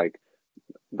 Like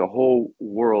the whole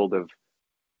world of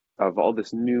all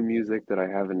this new music that I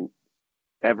haven't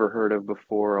ever heard of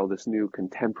before, all this new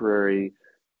contemporary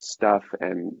stuff,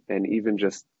 and even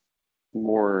just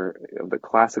more of the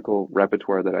classical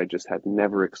repertoire that I just had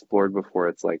never explored before.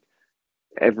 It's like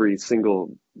every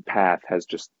single path has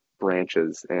just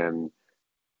branches, and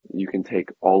you can take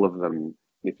all of them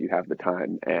if you have the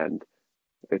time, and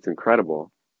it's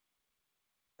incredible.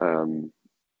 And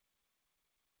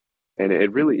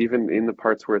it really, even in the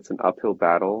parts where it's an uphill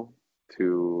battle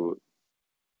to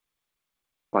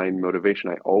find motivation,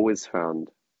 I always found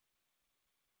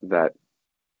that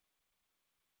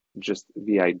just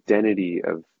the identity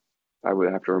of, I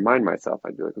would have to remind myself,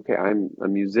 I'd be like, okay, I'm a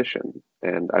musician,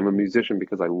 and I'm a musician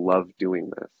because I love doing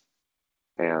this.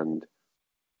 And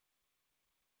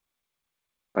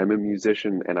I'm a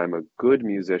musician and I'm a good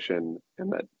musician,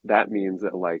 and that means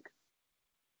that, like,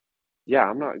 yeah,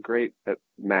 I'm not great at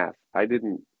math. I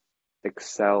didn't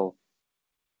excel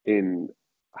in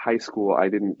high school. I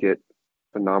didn't get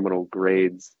phenomenal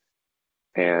grades,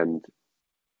 and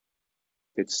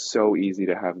it's so easy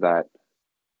to have that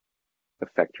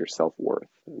affect your self-worth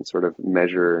and sort of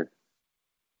measure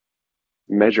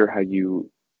how you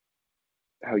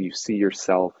see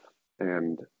yourself,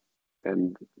 and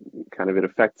kind of it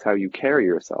affects how you carry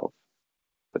yourself.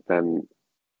 But then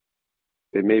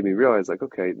it made me realize, like,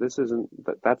 okay, that's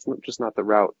just not the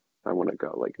route I want to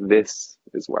go. Like, this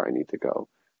is where I need to go.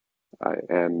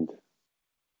 And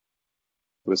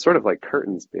it was sort of like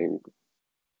curtains being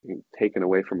taken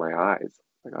away from my eyes.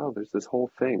 Like, oh, there's this whole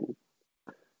thing.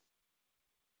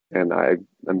 And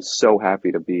I'm so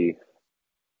happy to be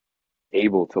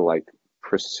able to like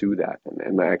pursue that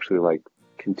and actually like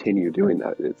continue doing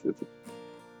that. It's an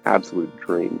absolute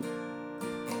dream.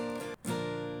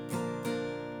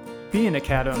 Being a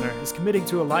cat owner is committing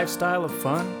to a lifestyle of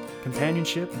fun,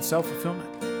 companionship, and self-fulfillment.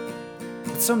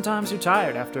 It's sometimes you're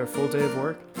tired after a full day of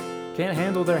work, can't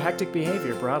handle their hectic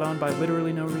behavior brought on by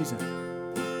literally no reason.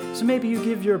 So maybe you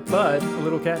give your bud a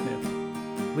little catnip,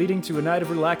 leading to a night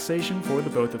of relaxation for the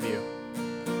both of you.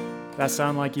 That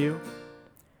sound like you?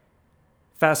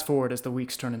 Fast forward as the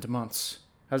weeks turn into months,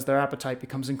 as their appetite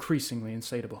becomes increasingly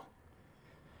insatiable.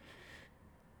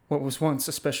 What was once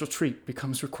a special treat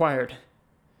becomes required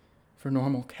for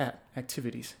normal cat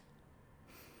activities.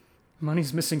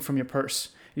 Money's missing from your purse.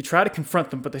 You try to confront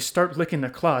them, but they start licking their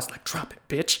claws like, "Drop it,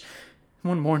 bitch."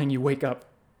 One morning you wake up.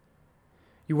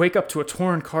 You wake up to a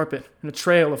torn carpet and a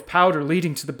trail of powder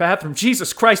leading to the bathroom.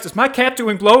 Jesus Christ, is my cat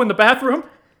doing blow in the bathroom?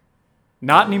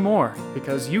 Not anymore,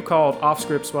 because you called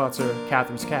off-script sponsor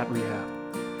Catherine's Cat Rehab.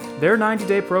 Their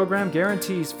 90-day program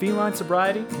guarantees feline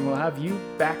sobriety and will have you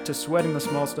back to sweating the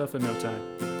small stuff in no time.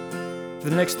 For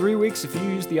the next 3 weeks, if you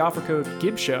use the offer code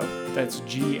GIBSHOW, that's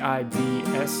GIBSHOW,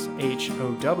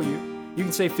 you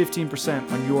can save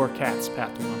 15% on your cat's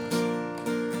path to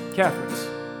wellness. Catherine's,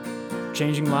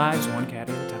 changing lives one cat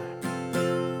at a time.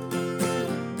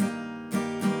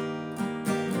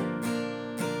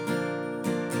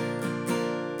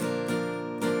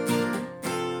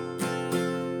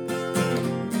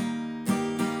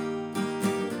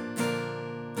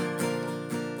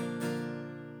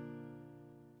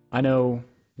 I know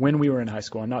when we were in high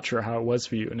school, I'm not sure how it was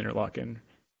for you in Interlochen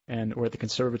or at the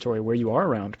conservatory where you are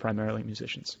around primarily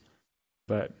musicians,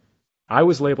 but I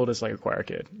was labeled as like a choir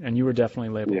kid, and you were definitely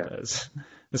labeled as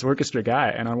this orchestra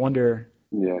guy. And I wonder,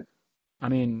 I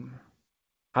mean,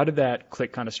 how did that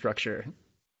click kind of structure?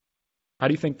 How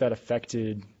do you think that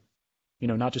affected,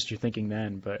 not just your thinking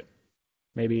then, but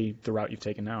maybe the route you've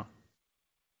taken now?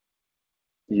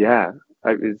 Yeah,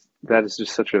 that is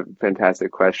just such a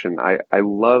fantastic question. I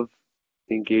love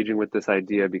engaging with this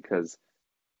idea because,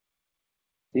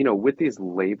 with these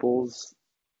labels,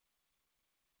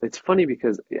 it's funny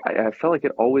because I felt like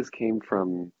it always came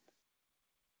from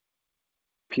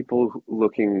people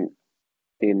looking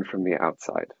in from the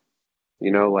outside.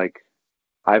 Like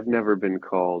I've never been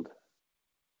called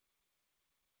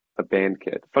a band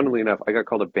kid. Funnily enough, I got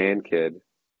called a band kid,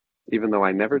 even though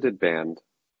I never did band.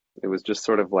 It was just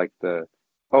sort of like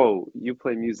oh, you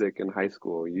play music in high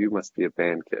school, you must be a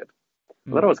band kid.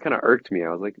 Mm. That always kind of irked me. I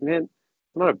was like, man,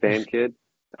 I'm not a band kid.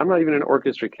 I'm not even an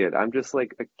orchestra kid. I'm just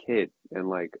like a kid, and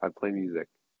like I play music.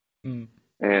 Mm.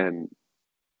 And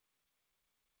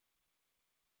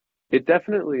it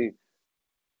definitely,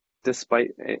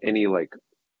 despite any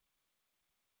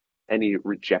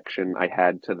rejection I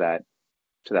had to that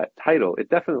title, it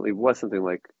definitely was something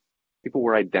like people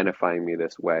were identifying me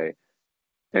this way,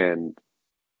 and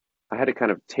I had to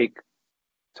kind of take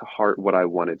to heart what I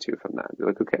wanted to from that. Be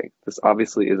like, okay, this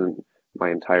obviously isn't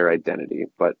my entire identity,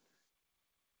 but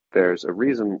there's a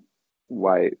reason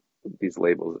why these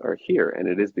labels are here, and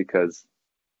it is because,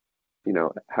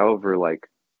 however, like,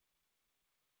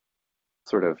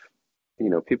 sort of,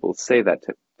 people say that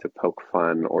to poke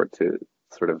fun or to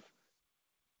sort of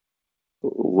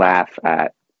laugh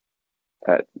at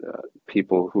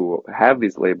people who have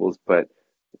these labels, but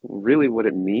really what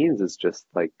it means is just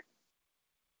like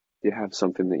you have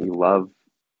something that you love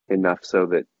enough so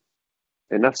that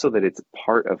it's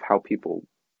part of how people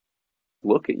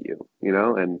look at you,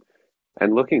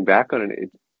 and looking back on it,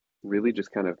 it really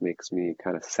just kind of makes me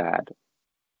kind of sad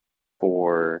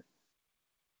for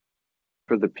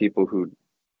the people who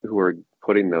are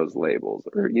putting those labels,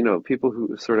 or people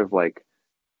who sort of like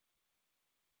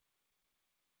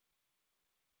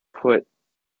put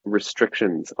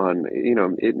restrictions on,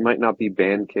 it might not be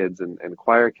band kids and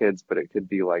choir kids, but it could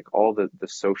be like all the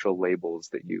social labels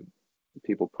that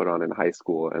people put on in high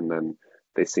school, and then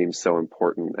they seem so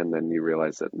important, and then you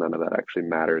realize that none of that actually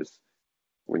matters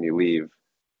when you leave.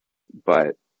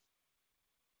 But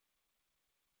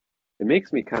it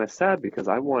makes me kind of sad because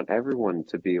I want everyone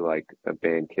to be like a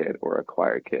band kid or a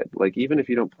choir kid. Like even if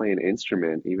you don't play an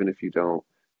instrument, even if you don't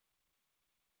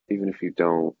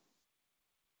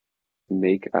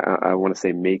make, I want to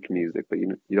say make music, but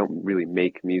you don't really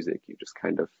make music. You just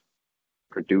kind of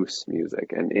produce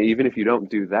music. And even if you don't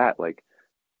do that, like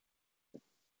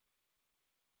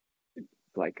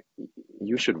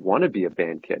you should want to be a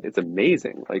band kid. It's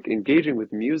amazing. Like engaging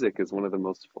with music is one of the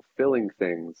most fulfilling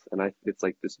things, and it's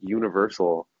like this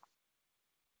universal.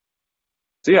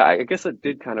 So yeah, I guess it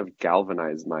did kind of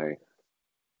galvanize my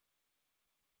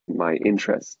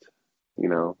interest.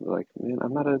 Like, man,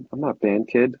 I'm not a band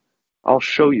kid. I'll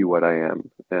show you what I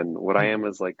am, and what I am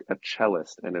is like a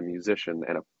cellist and a musician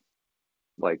and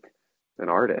like an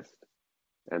artist,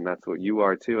 and that's what you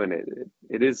are too. And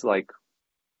it is like,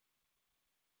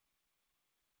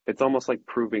 it's almost like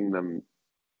proving them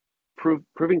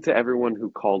proving to everyone who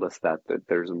called us that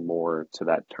there's more to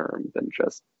that term than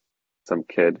just some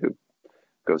kid who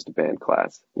goes to band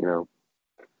class, you know?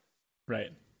 Right.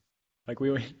 Like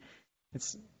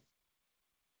it's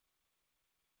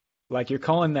like you're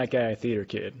calling that guy a theater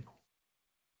kid,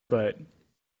 but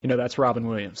that's Robin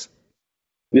Williams.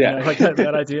 Yeah. Like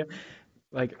that idea.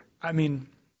 Like, I mean,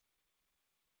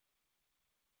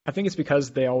 I think it's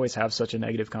because they always have such a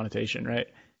negative connotation, right?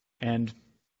 And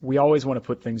we always want to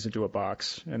put things into a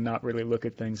box and not really look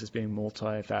at things as being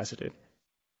multifaceted.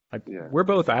 Like, Yeah. we're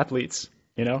both athletes,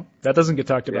 that doesn't get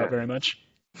talked about Yeah. very much,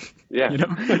 Yeah.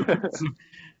 So,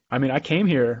 I mean, I came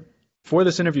here for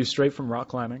this interview straight from rock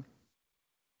climbing.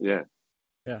 Yeah.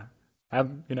 Yeah.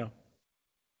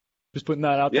 Just putting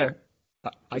that out Yeah. there.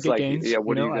 I It's get like, gains, yeah,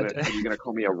 what are you gonna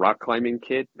call me a rock climbing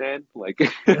kid, man? Like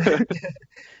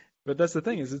But that's the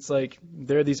thing is it's like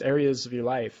there are these areas of your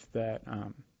life that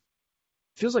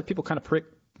feels like people kind of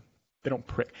they don't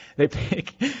prick. They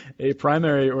pick a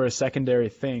primary or a secondary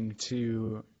thing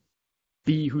to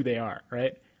be who they are,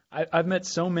 right? I've met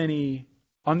so many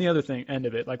on the other end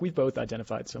of it, like we've both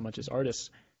identified so much as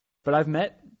artists, but I've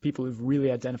met people who've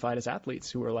really identified as athletes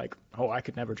who are like, oh, I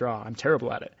could never draw. I'm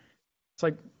terrible at it. It's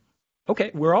like,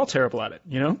 okay, we're all terrible at it,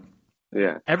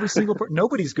 Yeah. Every single person,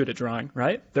 nobody's good at drawing,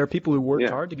 right? There are people who worked Yeah.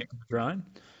 hard to get good at drawing,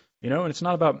 and it's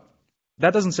not about,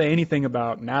 that doesn't say anything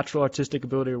about natural artistic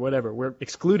ability or whatever. We're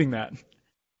excluding that.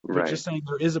 We're Right. just saying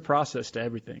there is a process to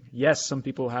everything. Yes, some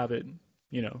people have it,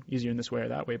 easier in this way or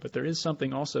that way, but there is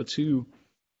something also to,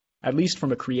 at least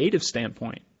from a creative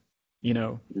standpoint,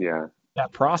 Yeah.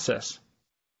 that process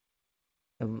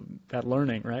of that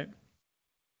learning, right?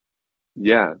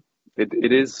 Yeah.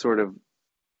 It is sort of,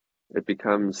 it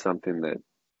becomes something that,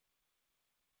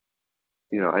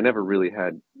 I never really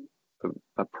had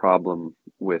a problem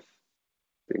with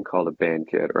being called a band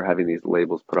kid or having these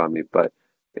labels put on me, but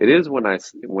it is when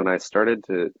I started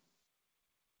to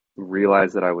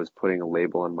realize that I was putting a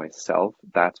label on myself,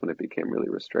 that's when it became really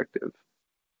restrictive.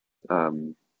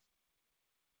 Um,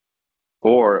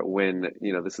 or when,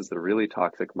 this is the really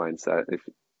toxic mindset. If,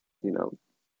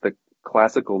 the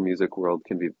classical music world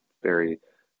can be very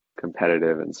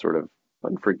competitive and sort of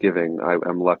unforgiving.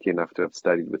 I'm lucky enough to have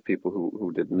studied with people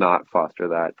who did not foster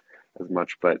that as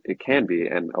much, but it can be.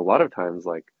 And a lot of times,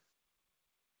 like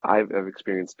I've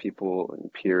experienced people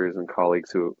and peers and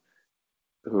colleagues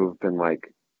who've been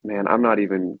like, man, I'm not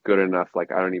even good enough.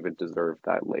 Like I don't even deserve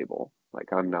that label. Like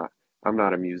I'm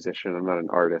not a musician. I'm not an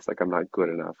artist. Like I'm not good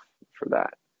enough for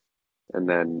that. And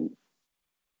then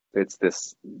it's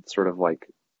this sort of like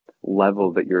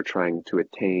level that you're trying to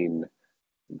attain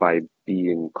by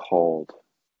being called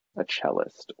a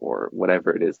cellist or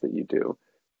whatever it is that you do.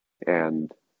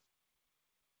 And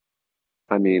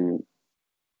I mean,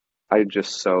 I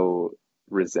just so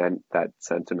resent that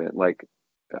sentiment. Like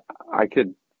I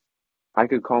could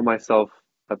call myself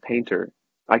a painter.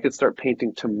 I could start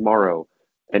painting tomorrow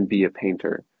and be a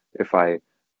painter if I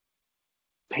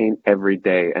paint every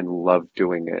day and love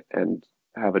doing it and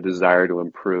have a desire to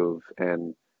improve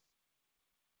and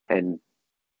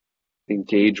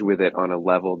engage with it on a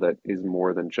level that is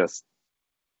more than just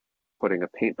putting a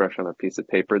paintbrush on a piece of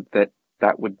paper,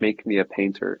 that would make me a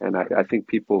painter. And I think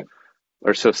people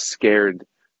are so scared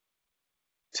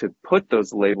to put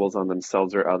those labels on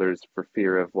themselves or others for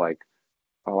fear of like,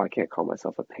 oh, I can't call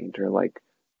myself a painter. Like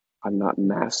I'm not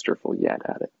masterful yet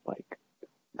at it. Like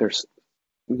there's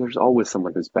always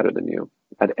someone who's better than you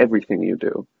at everything you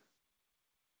do.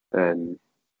 And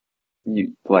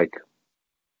you like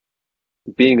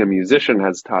being a musician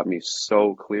has taught me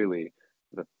so clearly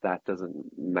that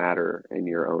doesn't matter in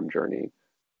your own journey.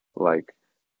 Like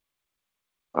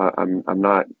I'm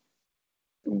not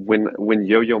when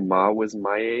Yo-Yo Ma was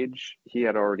my age, he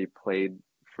had already played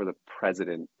for the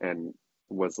president and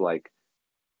was like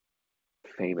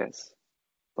famous.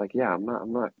 Like yeah, I'm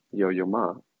not Yo-Yo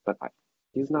Ma, but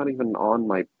he's not even on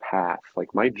my path.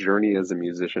 Like my journey as a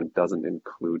musician doesn't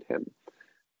include him.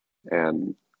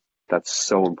 And that's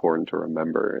so important to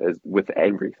remember as with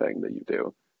everything that you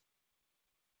do.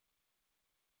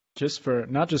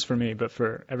 Not just for me, but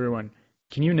for everyone,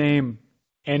 can you name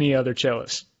any other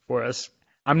cellist for us?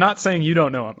 I'm not saying you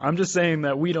don't know him. I'm just saying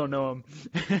that we don't know him,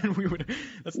 and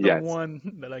that's the Yes. one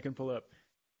that I can pull up.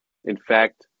 In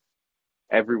fact,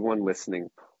 everyone listening,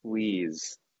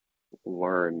 please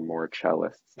learn more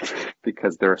cellists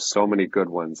because there are so many good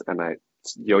ones. And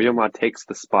Yo-Yo Ma takes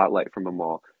the spotlight from them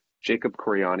all. Jacob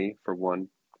Coriani, for one,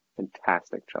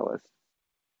 fantastic cellist.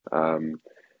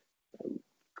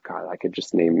 God, I could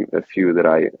just name a few that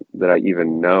I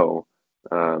even know.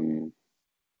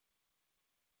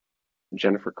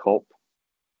 Jennifer Culp,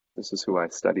 this is who I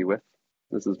study with.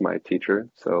 This is my teacher,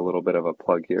 so a little bit of a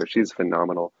plug here. She's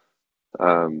phenomenal.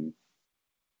 Um,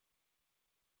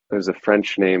 there's a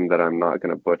French name that I'm not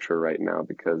going to butcher right now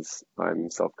because I'm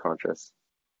self-conscious.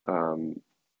 Um,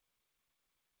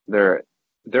 there,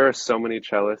 there are so many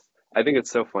cellists. I think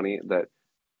it's so funny that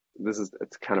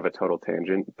it's kind of a total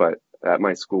tangent, but at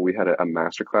my school we had a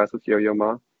master class with Yo-Yo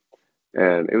Ma,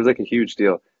 and it was like a huge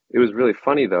deal. It was really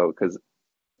funny though because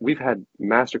we've had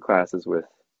master classes with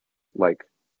like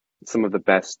some of the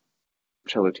best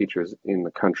cello teachers in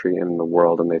the country and in the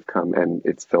world, and they've come and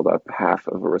it's filled up half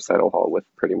of a recital hall with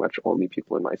pretty much only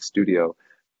people in my studio.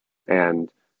 And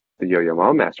the Yo-Yo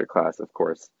Ma master class, of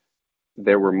course,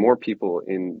 there were more people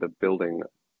in the building,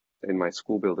 in my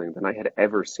school building, than I had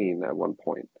ever seen at one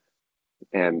point.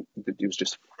 And it was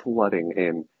just flooding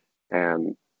in.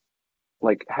 And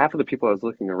like half of the people I was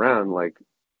looking around, like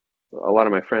a lot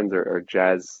of my friends are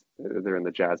jazz, they're in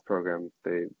the jazz program.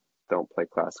 They don't play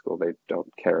classical. They don't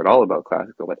care at all about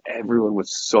classical, but everyone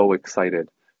was so excited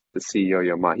to see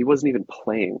Yo-Yo Ma. He wasn't even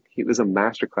playing. He was a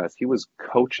master class. He was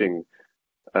coaching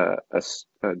a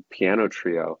piano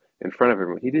trio in front of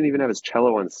everyone. He didn't even have his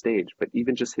cello on stage, but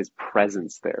even just his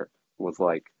presence there was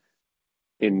like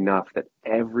enough that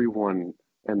everyone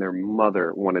and their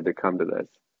mother wanted to come to this.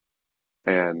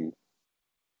 And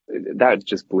that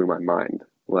just blew my mind.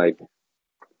 Like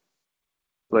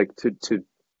to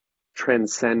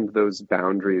transcend those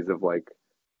boundaries of like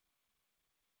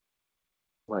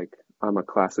I'm a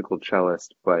classical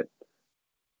cellist, but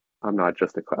I'm not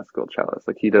just a classical cellist.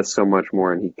 Like he does so much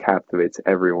more and he captivates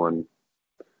everyone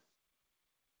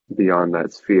beyond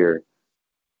that sphere.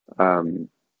 Um,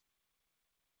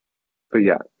 but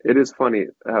yeah, it is funny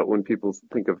how when people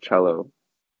think of cello,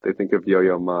 they think of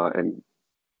Yo-Yo Ma, and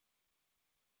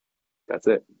that's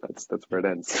it. That's where it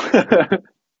ends.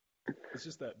 It's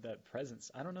just that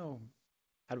presence. I don't know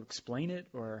how to explain it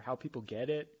or how people get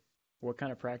it, what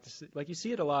kind of practice. Like you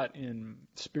see it a lot in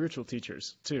spiritual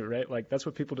teachers too, right? Like that's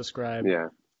what people describe, Yeah,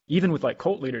 even with like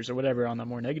cult leaders or whatever on the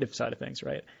more negative side of things,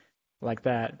 right? Like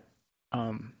that,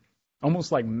 um,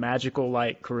 almost like magical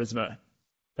like charisma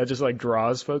that just like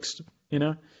draws folks, you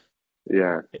know?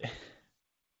 yeah,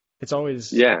 It's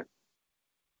always yeah,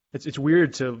 it's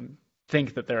weird to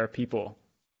think that there are people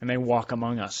and they walk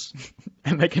among us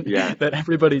and they can yeah, that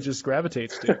everybody just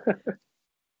gravitates to.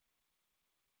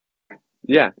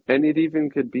 yeah. And it even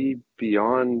could be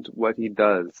beyond what he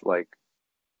does. Like,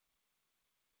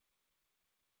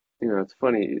 it's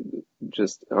funny,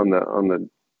 just on the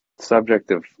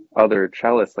subject of other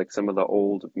cellists, like some of the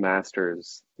old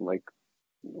masters, like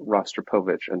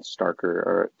Rostropovich and Starker,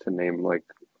 are to name like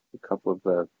a couple of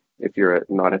the. If you're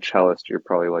not a cellist, you're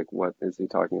probably like, what is he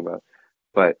talking about?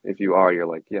 But if you are, you're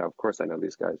like, yeah, of course I know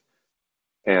these guys.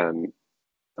 And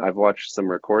I've watched some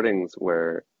recordings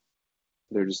where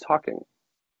they're just talking,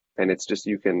 and it's just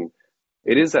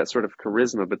it is that sort of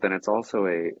charisma, but then it's also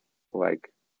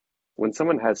like when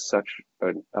someone has such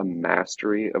a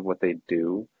mastery of what they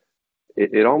do,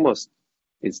 it almost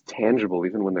is tangible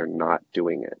even when they're not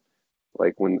doing it.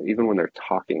 Like even when they're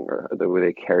talking or the way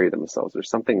they carry themselves, there's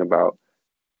something about,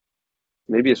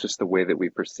 maybe it's just the way that we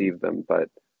perceive them, but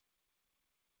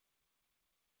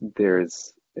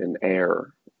there's an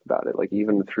air about it. Like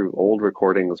even through old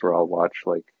recordings where I'll watch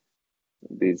like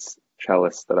these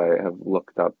cellists that I have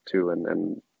looked up to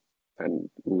and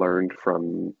learned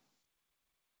from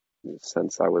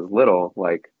since I was little,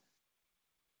 like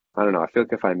I don't know, I feel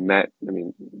like if I met, I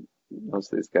mean,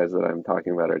 most of these guys that I'm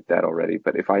talking about are dead already,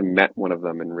 but if I met one of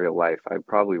them in real life, I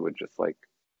probably would just like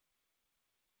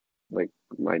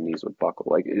my knees would buckle.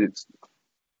 Like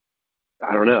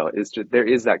I don't know, it's just there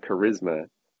is that charisma.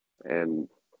 And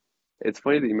it's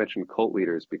funny that you mentioned cult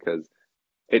leaders because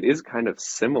it is kind of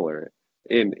similar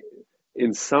in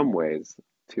in some ways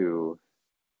to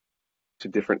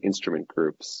different instrument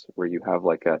groups where you have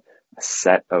like a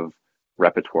set of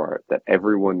repertoire that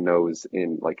everyone knows,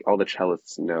 in like all the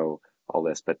cellists know all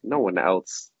this, but no one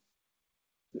else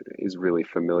is really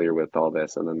familiar with all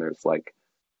this. And then there's like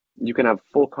you can have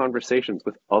full conversations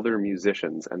with other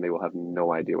musicians and they will have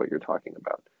no idea what you're talking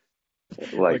about.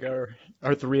 Like Like,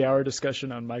 our 3 hour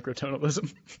discussion on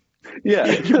microtonalism. yeah.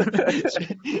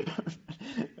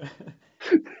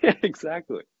 Yeah,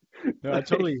 exactly. No, I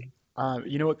totally.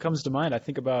 You know what comes to mind? I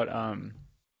think about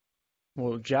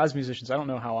well, jazz musicians. I don't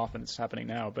know how often it's happening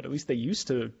now, but at least they used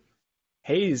to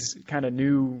haze kind of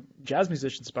new jazz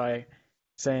musicians by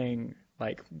saying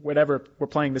like, whatever, we're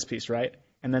playing this piece, right?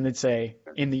 And then they'd say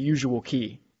in the usual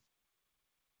key,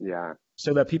 Yeah,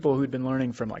 so that people who'd been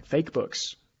learning from like fake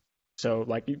books, so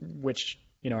like which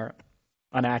are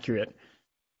inaccurate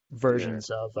yeah, versions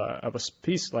of a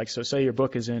piece. Like, so say your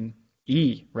book is in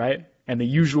E, right? and the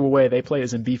usual way they play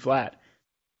is in B flat.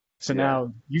 So Yeah.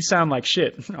 now you sound like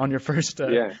shit on your first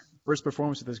Yeah. first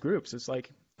performance with those groups. It's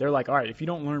like they're like, all right, if you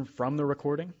don't learn from the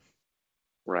recording,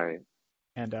 Right.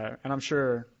 and I'm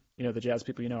sure the jazz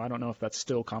people, I don't know if that's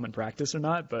still common practice or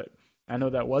not, but I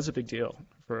know that was a big deal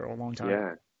for a long time.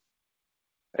 Yeah.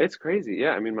 It's crazy.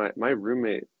 Yeah. I mean, my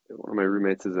roommate, one of my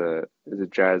roommates is a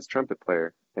jazz trumpet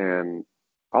player, and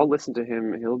I'll listen to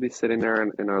him. He'll be sitting there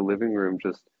in our living room,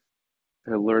 just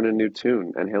he'll learn a new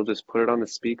tune, and he'll just put it on the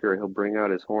speaker. He'll bring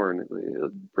out his horn. He'll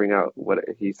bring out what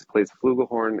he plays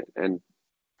flugelhorn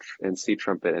and C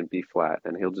trumpet and B flat,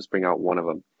 and he'll just bring out one of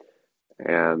them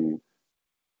and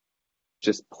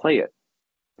just play it.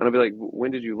 And I'll be like,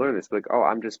 when did you learn this? Like, oh,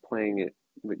 I'm just playing it,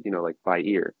 like by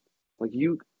ear. Like,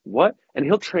 you, what? And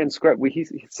he'll transcribe. He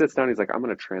sits down, he's like, I'm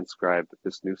going to transcribe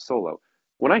this new solo.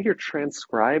 When I hear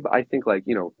transcribe, I think like,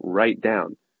 write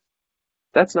down.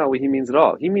 That's not what he means at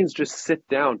all. He means just sit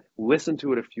down, listen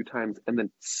to it a few times, and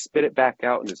then spit it back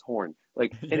out in his horn.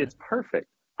 Like, Yeah. and it's perfect.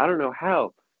 I don't know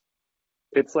how.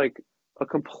 It's like a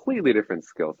completely different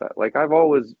skill set. Like, I've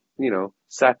always,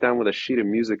 sat down with a sheet of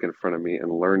music in front of me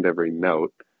and learned every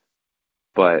note.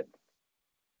 But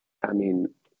I mean,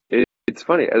 it's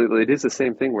funny. It is the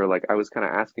same thing where like I was kind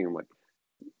of asking him like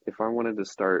if I wanted to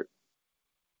start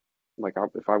like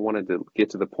if I wanted to get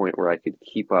to the point where I could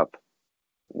keep up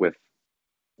with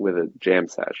a jam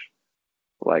sesh,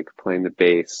 like playing the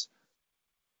bass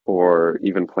or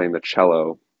even playing the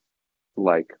cello,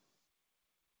 like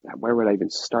where would I even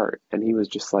start? And he was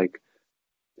just like,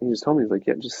 he just told me, he's like,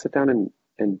 yeah, just sit down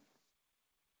and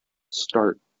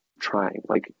start trying.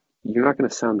 Like, you're not going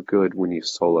to sound good when you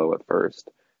solo at first,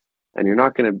 and you're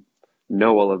not going to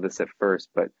know all of this at first,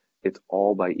 but it's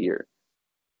all by ear.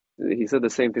 He said the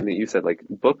same thing that you said, like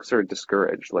books are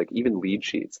discouraged, like even lead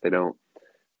sheets, they don't,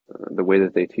 the way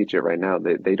that they teach it right now,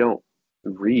 they don't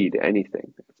read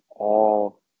anything. It's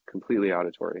all completely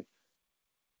auditory,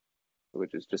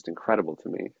 which is just incredible to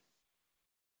me.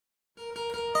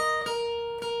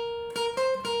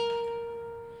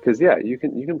 Because yeah, you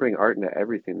can bring art into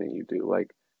everything that you do.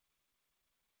 Like,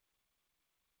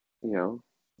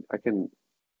 I can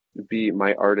be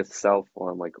my artist self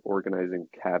while I'm like organizing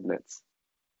cabinets,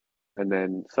 and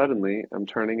then suddenly I'm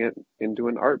turning it into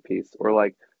an art piece. Or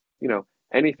like,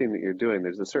 anything that you're doing,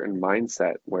 there's a certain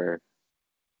mindset where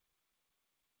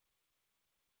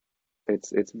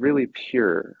it's really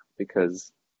pure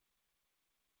because,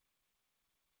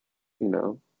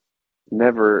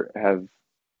 never have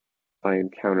I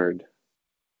encountered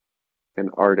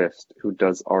an artist who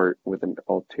does art with an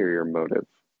ulterior motive.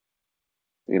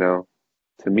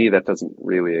 To me, that doesn't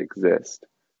really exist.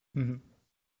 Mm-hmm.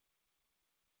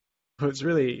 Well, it's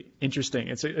really interesting.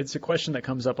 It's a question that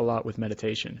comes up a lot with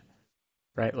meditation,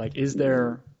 right? Like, is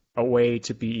there a way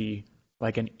to be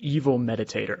like an evil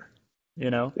meditator?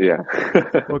 Yeah.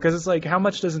 Well, because it's like, how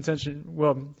much does intention?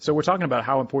 Well, so we're talking about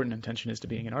how important intention is to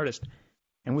being an artist,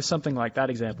 and with something like that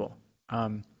example,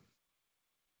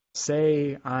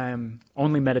 say I'm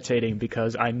only meditating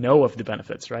because I know of the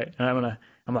benefits, right? And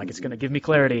I'm like, it's gonna give me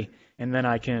clarity, and then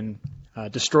I can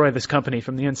destroy this company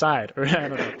from the inside, or I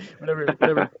don't know,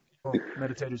 whatever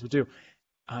meditators would do.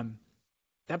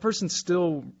 That person's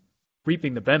still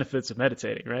reaping the benefits of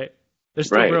meditating, right? They're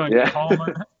still growing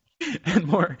calmer and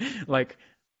more like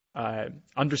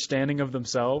understanding of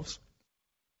themselves.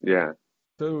 Yeah.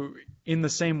 So in the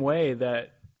same way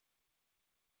that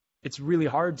it's really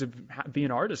hard to be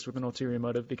an artist with an ulterior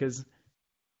motive, because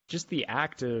just the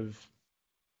act of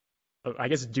I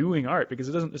guess doing art, because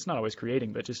it's not always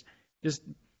creating, but just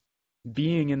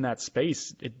being in that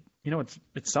space,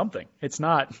 it's something. It's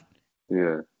not,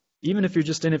 even if you're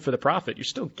just in it for the profit, you're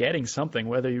still getting something,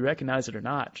 whether you recognize it or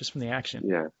not, just from the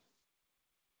action.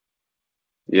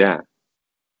 Yeah,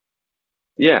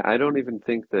 I don't even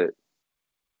think that,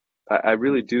 I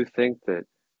really do think that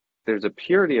there's a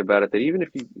purity about it that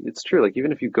it's true, like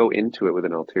even if you go into it with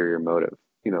an ulterior motive,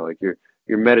 like you're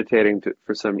meditating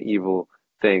for some evil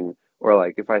thing, or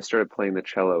like if I started playing the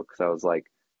cello because I was like,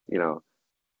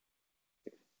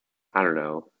 I don't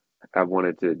know, I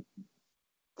wanted to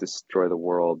destroy the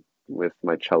world with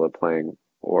my cello playing,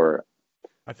 or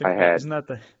I think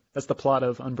that's the plot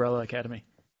of Umbrella Academy.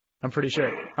 I'm pretty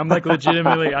sure. I'm like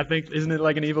legitimately, I think, isn't it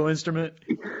like an evil instrument?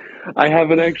 I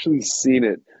haven't actually seen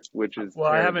it, which is well,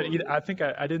 terrible. I haven't either. I think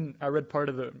I didn't. I read part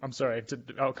of the. I'm sorry.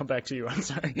 I'll come back to you. I'm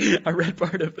sorry. I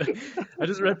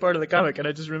just read part of the comic, and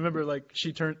I just remember like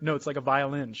no, it's like a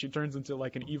violin. She turns into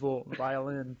like an evil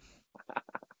violin.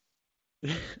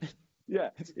 Yeah.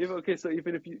 Okay. So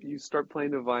even if you start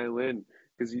playing the violin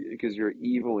because you're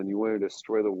evil and you want to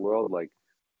destroy the world, like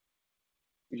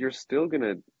you're still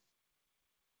gonna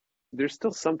there's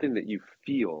still something that you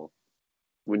feel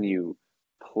when you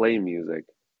play music,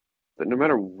 that no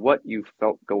matter what you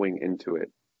felt going into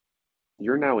it,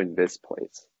 you're now in this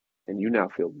place and you now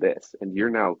feel this, and you're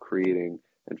now creating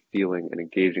and feeling and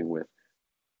engaging with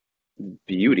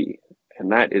beauty.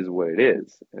 And that is what it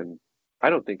is. And I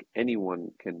don't think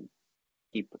anyone can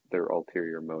keep their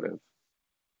ulterior motive.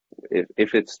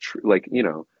 If it's true, like,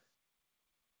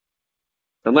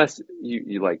 unless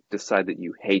you like decide that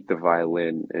you hate the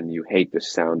violin and you hate the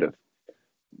sound of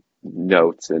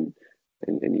notes and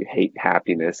you hate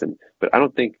happiness, but I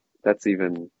don't think that's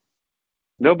even,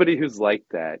 nobody who's like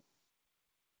that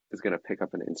is going to pick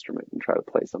up an instrument and try to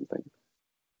play something,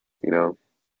 you know?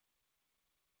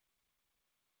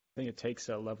 I think it takes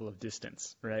a level of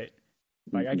distance, right?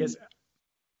 Like, I Hmm. guess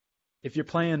if you're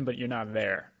playing but you're not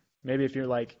there, maybe if you're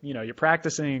like, you're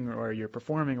practicing or you're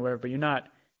performing or whatever, but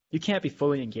you can't be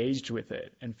fully engaged with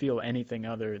it and feel anything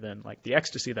other than like the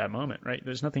ecstasy of that moment, right?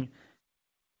 There's nothing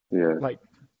Yeah, like,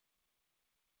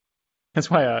 that's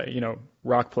why,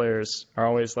 rock players are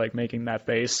always like making that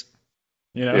face,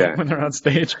 yeah. when they're on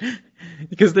stage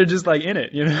because they're just like in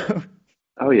it.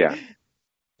 Oh yeah.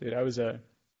 Dude, I was at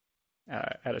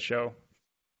a show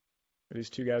where these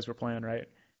two guys were playing, right?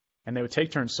 And they would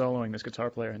take turns soloing, this guitar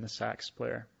player and this sax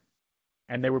player.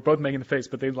 And they were both making the face,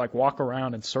 but they'd like walk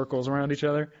around in circles around each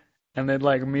other, and they'd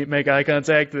like make eye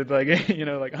contact with like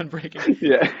like unbreaking.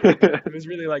 Yeah. It was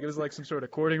really like it was like some sort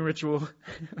of courting ritual.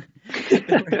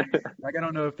 Like I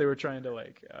don't know if they were trying to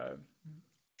like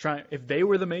try if they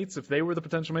were the mates, if they were the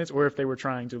potential mates, or if they were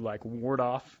trying to like ward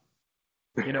off,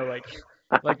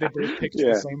 like they both picked the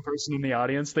Yeah. same person in the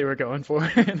audience they were going for,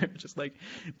 and they were just like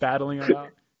battling it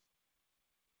out.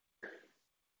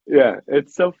 Yeah,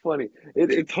 it's so funny.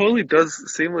 It totally does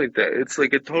seem like that. It's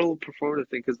like a total performative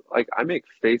thing because like I make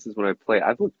faces when I play.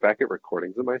 I've looked back at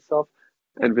recordings of myself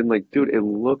and been like, dude, it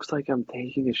looks like I'm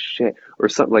taking a shit or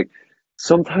something. Like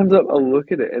sometimes I'll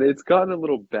look at it and it's gotten a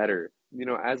little better.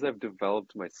 As I've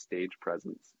developed my stage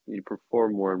presence, you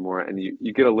perform more and more and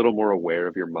you get a little more aware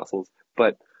of your muscles.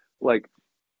 But like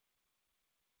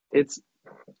it's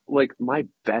like my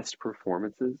best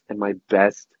performances and my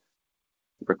best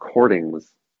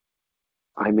recordings,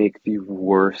 I make the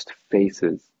worst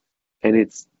faces, and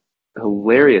it's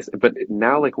hilarious. But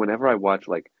now, like whenever I watch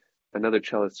like another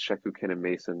cellist, Sheku Kenan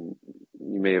Mason,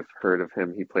 you may have heard of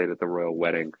him. He played at the royal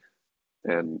wedding,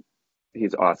 and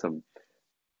he's awesome.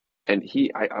 And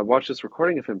I watched this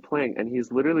recording of him playing, and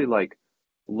he's literally like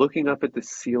looking up at the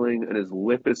ceiling, and his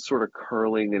lip is sort of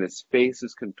curling, and his face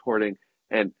is contorting,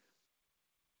 and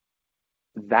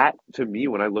that to me,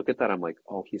 when I look at that, I'm like,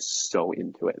 oh, he's so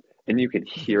into it. And you can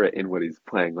hear it in what he's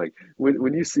playing. Like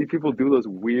when you see people do those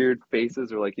weird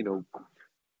faces or like,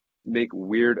 make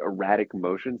weird erratic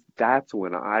motions, that's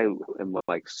when I am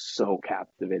like so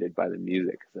captivated by the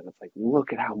music. And it's like,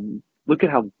 look at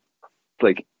how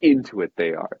like into it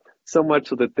they are. So much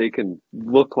so that they can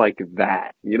look like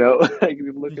that, Like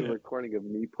you look at a Yeah. recording of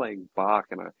me playing Bach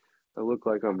and I look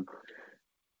like I'm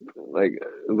like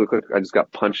look like I just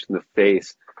got punched in the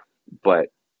face, but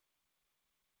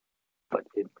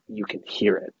you can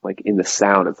hear it like in the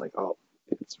sound. It's like, oh,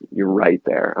 you're right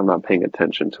there. I'm not paying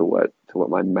attention to what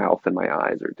my mouth and my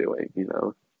eyes are doing.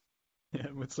 Yeah,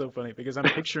 it's so funny because I'm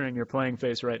picturing your playing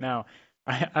face right now.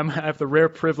 I have the rare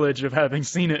privilege of having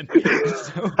seen it,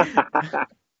 so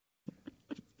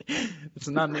it's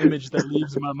not an image that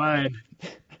leaves my mind.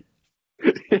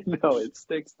 No, it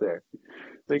sticks there.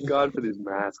 Thank God for these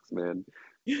masks, man.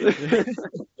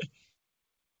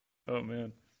 Oh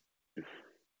man,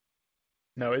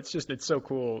 no, it's so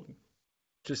cool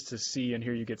just to see and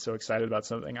hear you get so excited about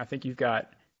something. I think you've got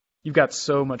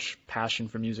so much passion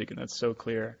for music, and that's so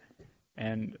clear.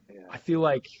 And Yeah, I feel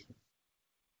like,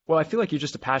 well, I feel like you're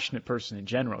just a passionate person in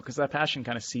general because that passion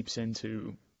kind of seeps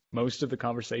into most of the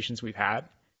conversations we've had.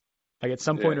 Like at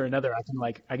some point yeah, or another,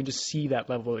 I can just see that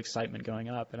level of excitement going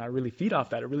up, and I really feed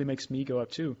off that. It really makes me go up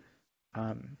too.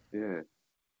 Um, yeah.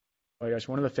 oh my gosh,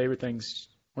 one of my favorite things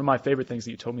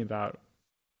that you told me about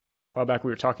a while back,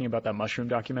 we were talking about that mushroom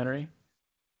documentary,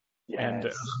 and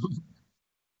Yes.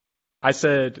 I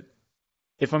said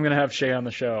if I'm gonna have Shea on the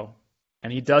show,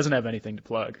 and he doesn't have anything to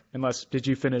plug, unless did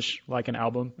you finish like an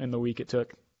album in the week it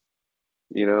took?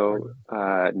 Or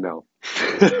No.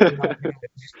 you're not,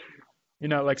 you're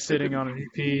not like sitting on an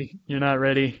EP, you're not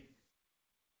ready.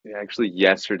 Yeah, actually,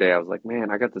 yesterday I was like, man,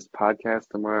 I got this podcast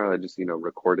tomorrow. I just,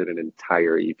 recorded an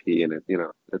entire EP and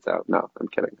it's out. No, I'm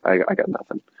kidding. I got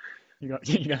nothing. You got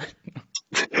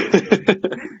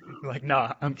like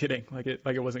nah, I'm kidding. Like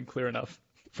it wasn't clear enough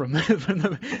from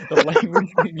the language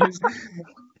being used.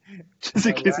 Just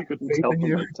in I case you lack couldn't faith tell in from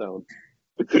you. my tone.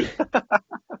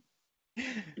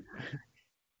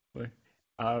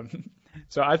 Um,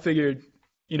 so I figured,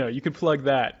 you could plug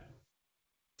that.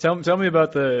 Tell me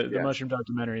about the Yeah. mushroom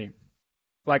documentary.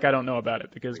 Like I don't know about it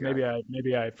Oh because my God.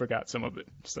 maybe I forgot some of it.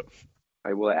 So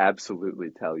I will absolutely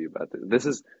tell you about this. This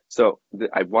is so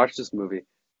I watched this movie.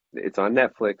 It's on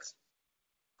Netflix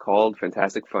called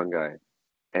Fantastic Fungi,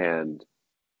 and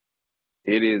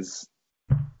it is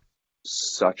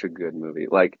such a good movie.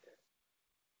 Like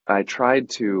I tried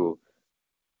to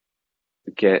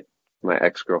get my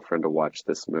ex-girlfriend to watch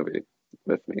this movie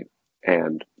with me,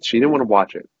 and she didn't want to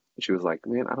watch it. She was like,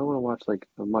 "Man, I don't want to watch like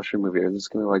a mushroom movie. I'm just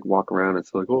gonna like walk around and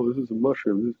say like, oh, this is a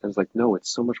mushroom." I was like, "No,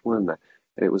 it's so much more than that."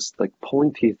 And it was like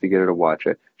pulling teeth to get her to watch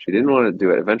it. She didn't want to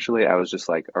do it. Eventually, I was just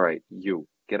like, "All right, you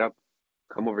get up,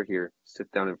 come over here,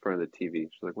 sit down in front of the TV."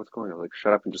 She's like, "What's going on?" I'm like,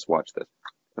 "Shut up and just watch this."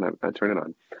 And I turn it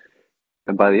on.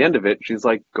 And by the end of it, she's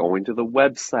like going to the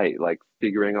website, like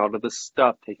figuring out all of the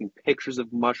stuff, taking pictures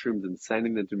of mushrooms and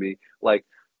sending them to me. Like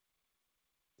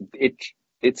it,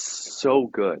 it's so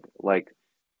good. Like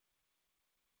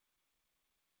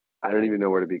I don't even know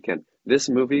where to begin. This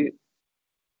movie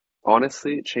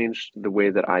honestly changed the way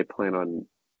that I plan on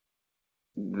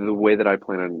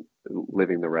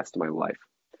living the rest of my life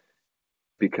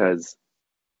because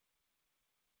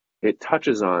it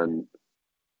touches on,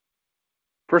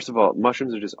 first of all,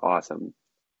 mushrooms are just awesome.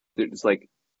 They're just like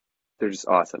they're just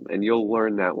awesome. And you'll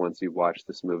learn that once you watch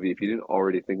this movie. If you didn't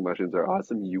already think mushrooms are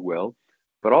awesome, you will.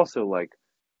 But also, like,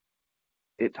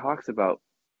 it talks about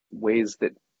ways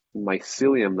that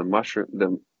mycelium, the mushroom,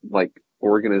 the like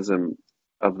organism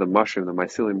of the mushroom, the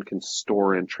mycelium can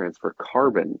store and transfer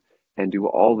carbon and do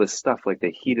all this stuff. Like,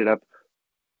 they heat it up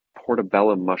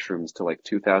portobello mushrooms to like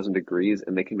 2000 degrees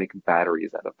and they can make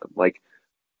batteries out of them. Like,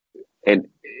 and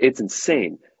it's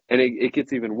insane. And it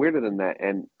gets even weirder than that.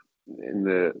 And in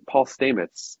the Paul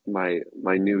Stamets, my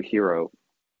new hero,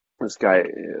 this guy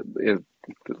is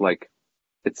like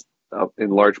it's in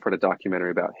large part a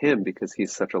documentary about him because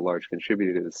he's such a large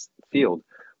contributor to this field.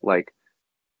 Like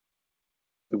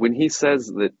when he says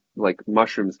that like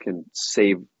mushrooms can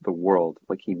save the world,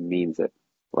 like he means it.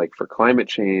 Like for climate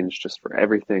change, just for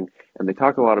everything. And they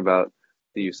talk a lot about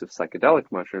the use of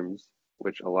psychedelic mushrooms,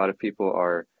 which a lot of people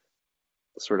are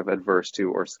sort of adverse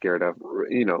to or scared of,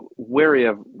 wary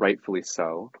of, rightfully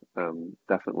so.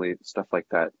 Definitely stuff like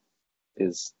that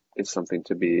is something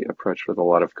to be approached with a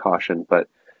lot of caution. But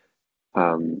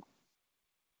um,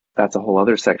 that's a whole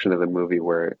other section of the movie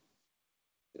where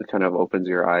it kind of opens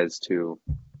your eyes to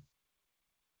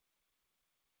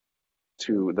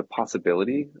the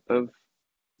possibility of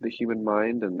the human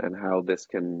mind and how this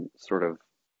can sort of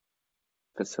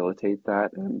facilitate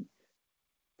that. And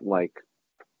like,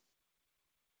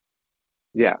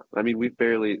 yeah, I mean, we've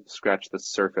barely scratched the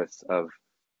surface of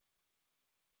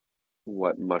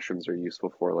what mushrooms are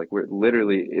useful for. Like we're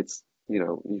literally, it's,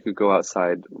 you could go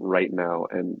outside right now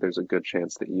and there's a good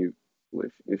chance that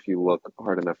if you look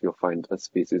hard enough, you'll find a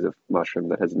species of mushroom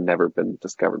that has never been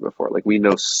discovered before. Like we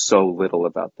know so little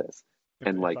about this.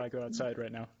 And if like, I go outside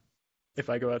right now, if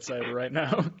I go outside right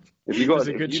now, if you go, there's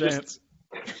a if good you just, chance.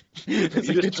 if There's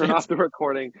you a just good turn chance. off the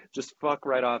recording, just fuck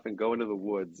right off and go into the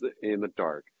woods in the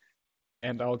dark.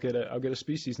 And I'll get a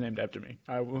species named after me.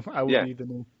 I will Yeah, be the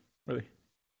new really.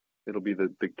 it'll be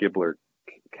the gibbler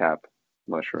cap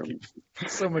mushroom.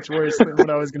 So much worse than what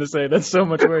I was gonna say. That's so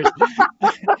much worse.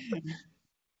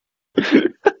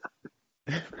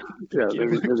 Yeah,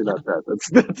 maybe Gibbler. maybe not that.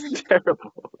 That's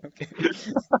terrible. Okay.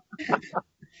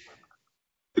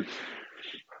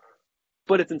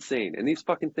 But it's insane. And these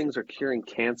fucking things are curing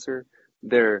cancer.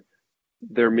 They're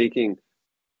they're making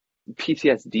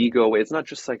PTSD go away. It's not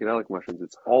just psychedelic mushrooms,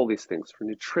 it's all these things for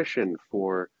nutrition,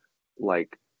 for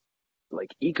like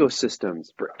ecosystems,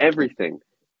 for everything.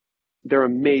 They're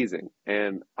amazing.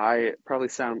 And I probably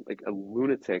sound like a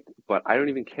lunatic, but I don't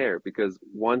even care because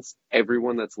once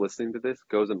everyone that's listening to this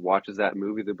goes and watches that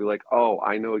movie, they'll be like, "Oh,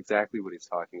 I know exactly what he's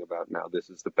talking about now. This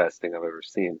is the best thing I've ever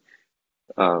seen."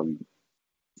 Um,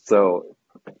 so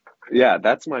yeah,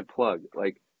 that's my plug.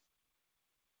 Like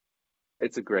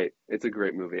it's a great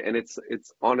movie, and it's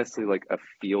honestly like a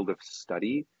field of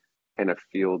study and a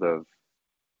field of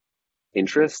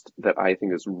interest that I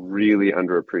think is really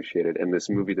underappreciated. And this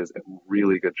movie does a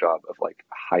really good job of like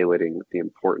highlighting the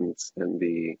importance and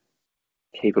the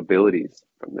capabilities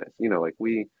from this. Like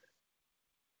we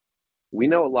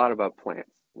know a lot about plants.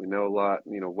 We know a lot,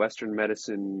 Western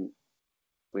medicine,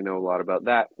 we know a lot about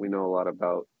that. We know a lot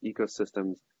about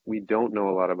ecosystems. We don't know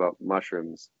a lot about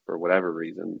mushrooms for whatever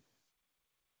reason.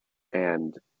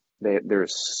 And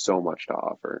there's so much to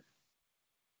offer.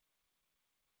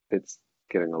 It's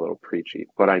getting a little preachy,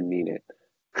 but I mean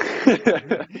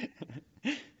it.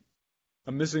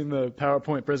 I'm missing the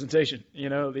PowerPoint presentation.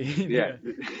 Yeah.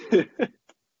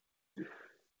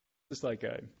 Just like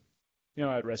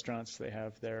at restaurants they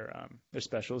have their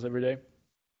specials every day.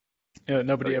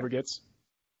 Nobody ever gets.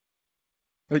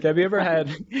 Like, have you ever had?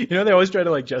 They always try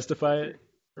to like justify it,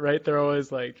 right? They're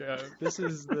always like, "This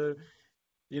is the."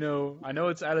 I know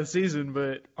it's out of season,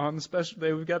 but on the special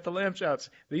day, we've got the lamb chops.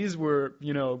 These were,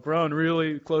 grown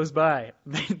really close by.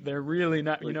 They're really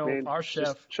not, Like, man, our chef.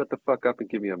 just shut the fuck up and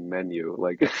give me a menu.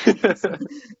 Like,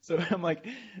 So I'm like,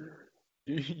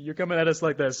 you're coming at us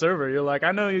like that server. You're like,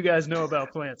 I know you guys know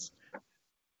about plants.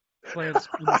 Plants,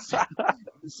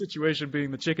 the situation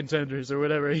being the chicken tenders or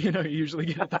whatever, you usually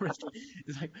get at the restaurant.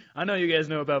 It's like, I know you guys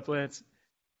know about plants.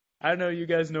 I know you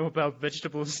guys know about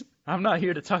vegetables. I'm not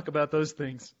here to talk about those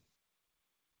things.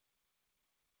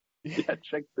 yeah,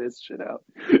 check this shit out.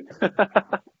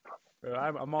 Bro,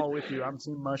 I'm all with you. I'm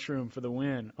team mushroom for the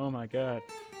win. Oh my god.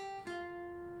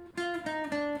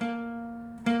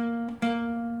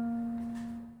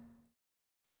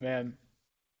 Man,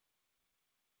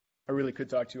 I really could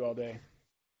talk to you all day,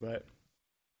 but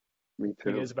Me I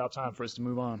think too. it is about time for us to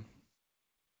move on.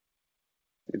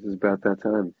 It is about that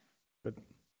time. But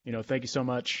thank you so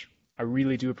much. I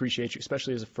really do appreciate you,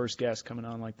 especially as a first guest coming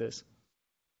on like this.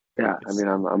 Yeah, I mean,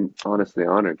 I'm honestly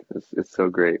honored. It's so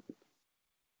great.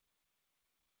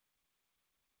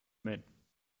 I mean,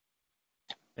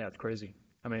 yeah, it's crazy.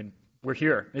 I mean, we're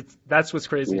here. That's what's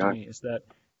crazy We to are. me is that,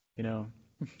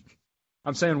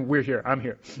 I'm saying we're here. I'm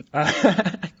here.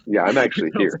 Yeah, I'm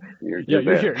actually here. You're You're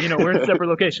there. here. We're in separate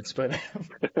locations, but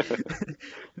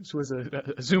this was a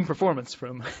Zoom performance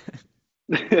from.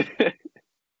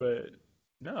 But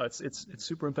no, it's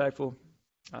super impactful.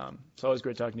 It's always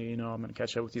great talking to you. I'm going to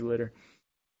catch up with you later.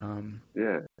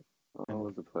 Yeah,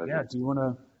 always a pleasure. Yeah, do you want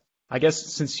to? I guess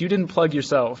since you didn't plug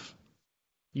yourself,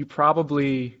 you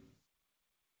probably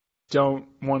don't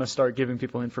want to start giving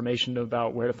people information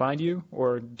about where to find you,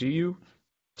 or do you?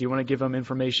 Do you want to give them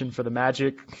information for the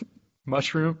magic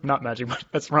mushroom? Not magic.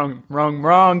 That's wrong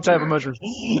type of mushroom.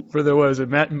 For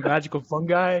the magical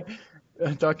fungi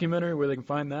documentary where they can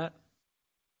find that.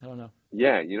 I don't know.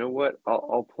 Yeah, you know what?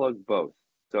 I'll plug both.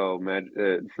 So,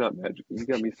 not magic. You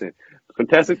got me saying,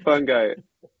 Fantastic Fungi.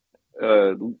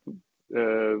 Find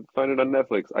it on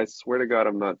Netflix. I swear to God,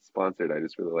 I'm not sponsored. I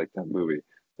just really like that movie.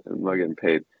 I'm not getting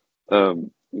paid. You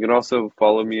can also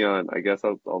follow me on. I guess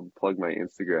I'll plug my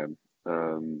Instagram.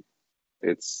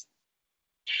 It's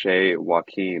Shea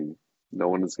Joaquin. No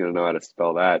one is gonna know how to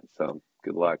spell that. So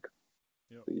good luck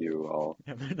Yep. to you all.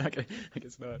 Yeah, they're not gonna, I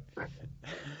guess not.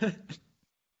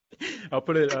 I'll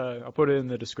put it in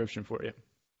the description for you.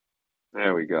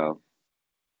 There we go.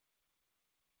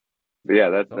 But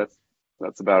yeah, Oh,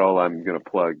 that's about all I'm gonna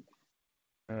plug.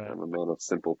 all right. I'm a man of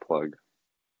simple plug.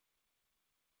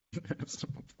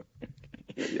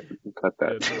 Yeah, we can cut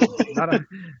Yeah,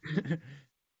 that.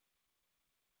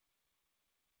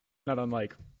 not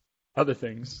unlike other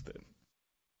things.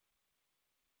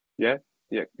 Yeah,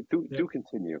 Yeah. do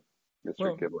continue, Mr.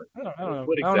 Well, Gibbler. I don't know.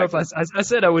 What I don't know if exactly? I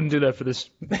said I wouldn't do that for this.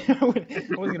 I wasn't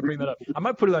going to bring that up. I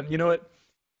might put it on. You know what?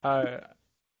 I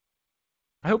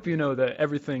hope you know that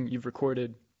everything you've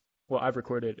recorded, I've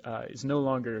recorded, is no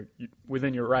longer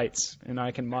within your rights, and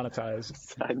I can monetize.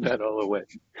 Sign that all away.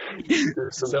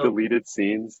 There's some So, deleted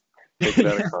scenes. Take it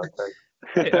out of context.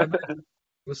 hey,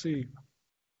 we'll see.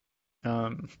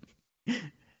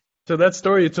 So that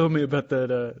story you told me about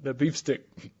the beef stick.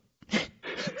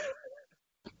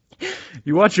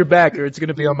 You watch your back, or it's going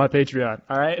to be on my Patreon.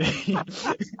 All right.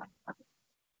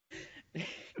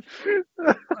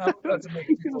 I'm about to make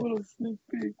Get a little sneak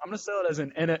peek. I'm gonna sell it as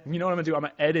an You know what I'm gonna do? I'm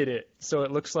gonna edit it so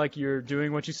it looks like you're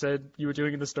doing what you said you were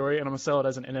doing in the story, and I'm gonna sell it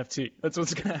as an NFT. That's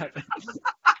what's gonna happen.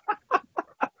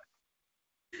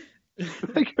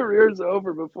 My career's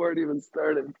over before it even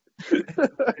started.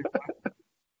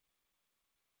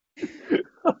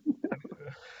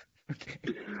 Okay.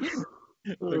 I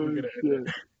think we're gonna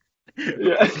end Shit.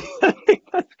 Yeah.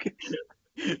 That's good.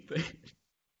 it.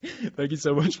 Thank you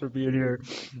so much for being here.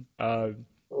 Oh,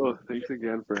 thanks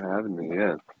again for having me.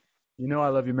 Yeah. I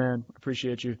love you, man.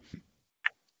 Appreciate you.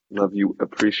 Love you.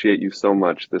 Appreciate you so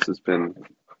much. This has been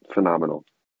phenomenal.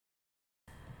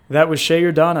 That was Shea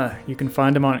Yurdana. You can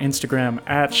find him on Instagram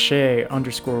at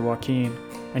Shea_Joaquin,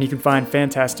 and you can find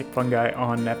Fantastic Fungi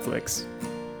on Netflix.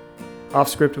 Off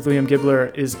Script with Liam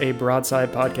Gibbler is a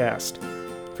Broadside podcast.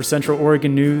 For Central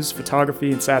Oregon news,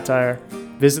 photography, and satire,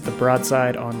 visit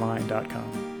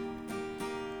thebroadsideonline.com.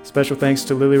 Special thanks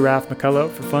to Lily Raff McCullough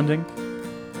for funding,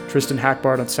 Tristan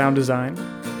Hackbart on sound design,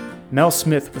 Mel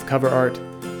Smith with cover art,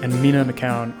 and Mina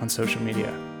McCown on social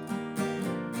media.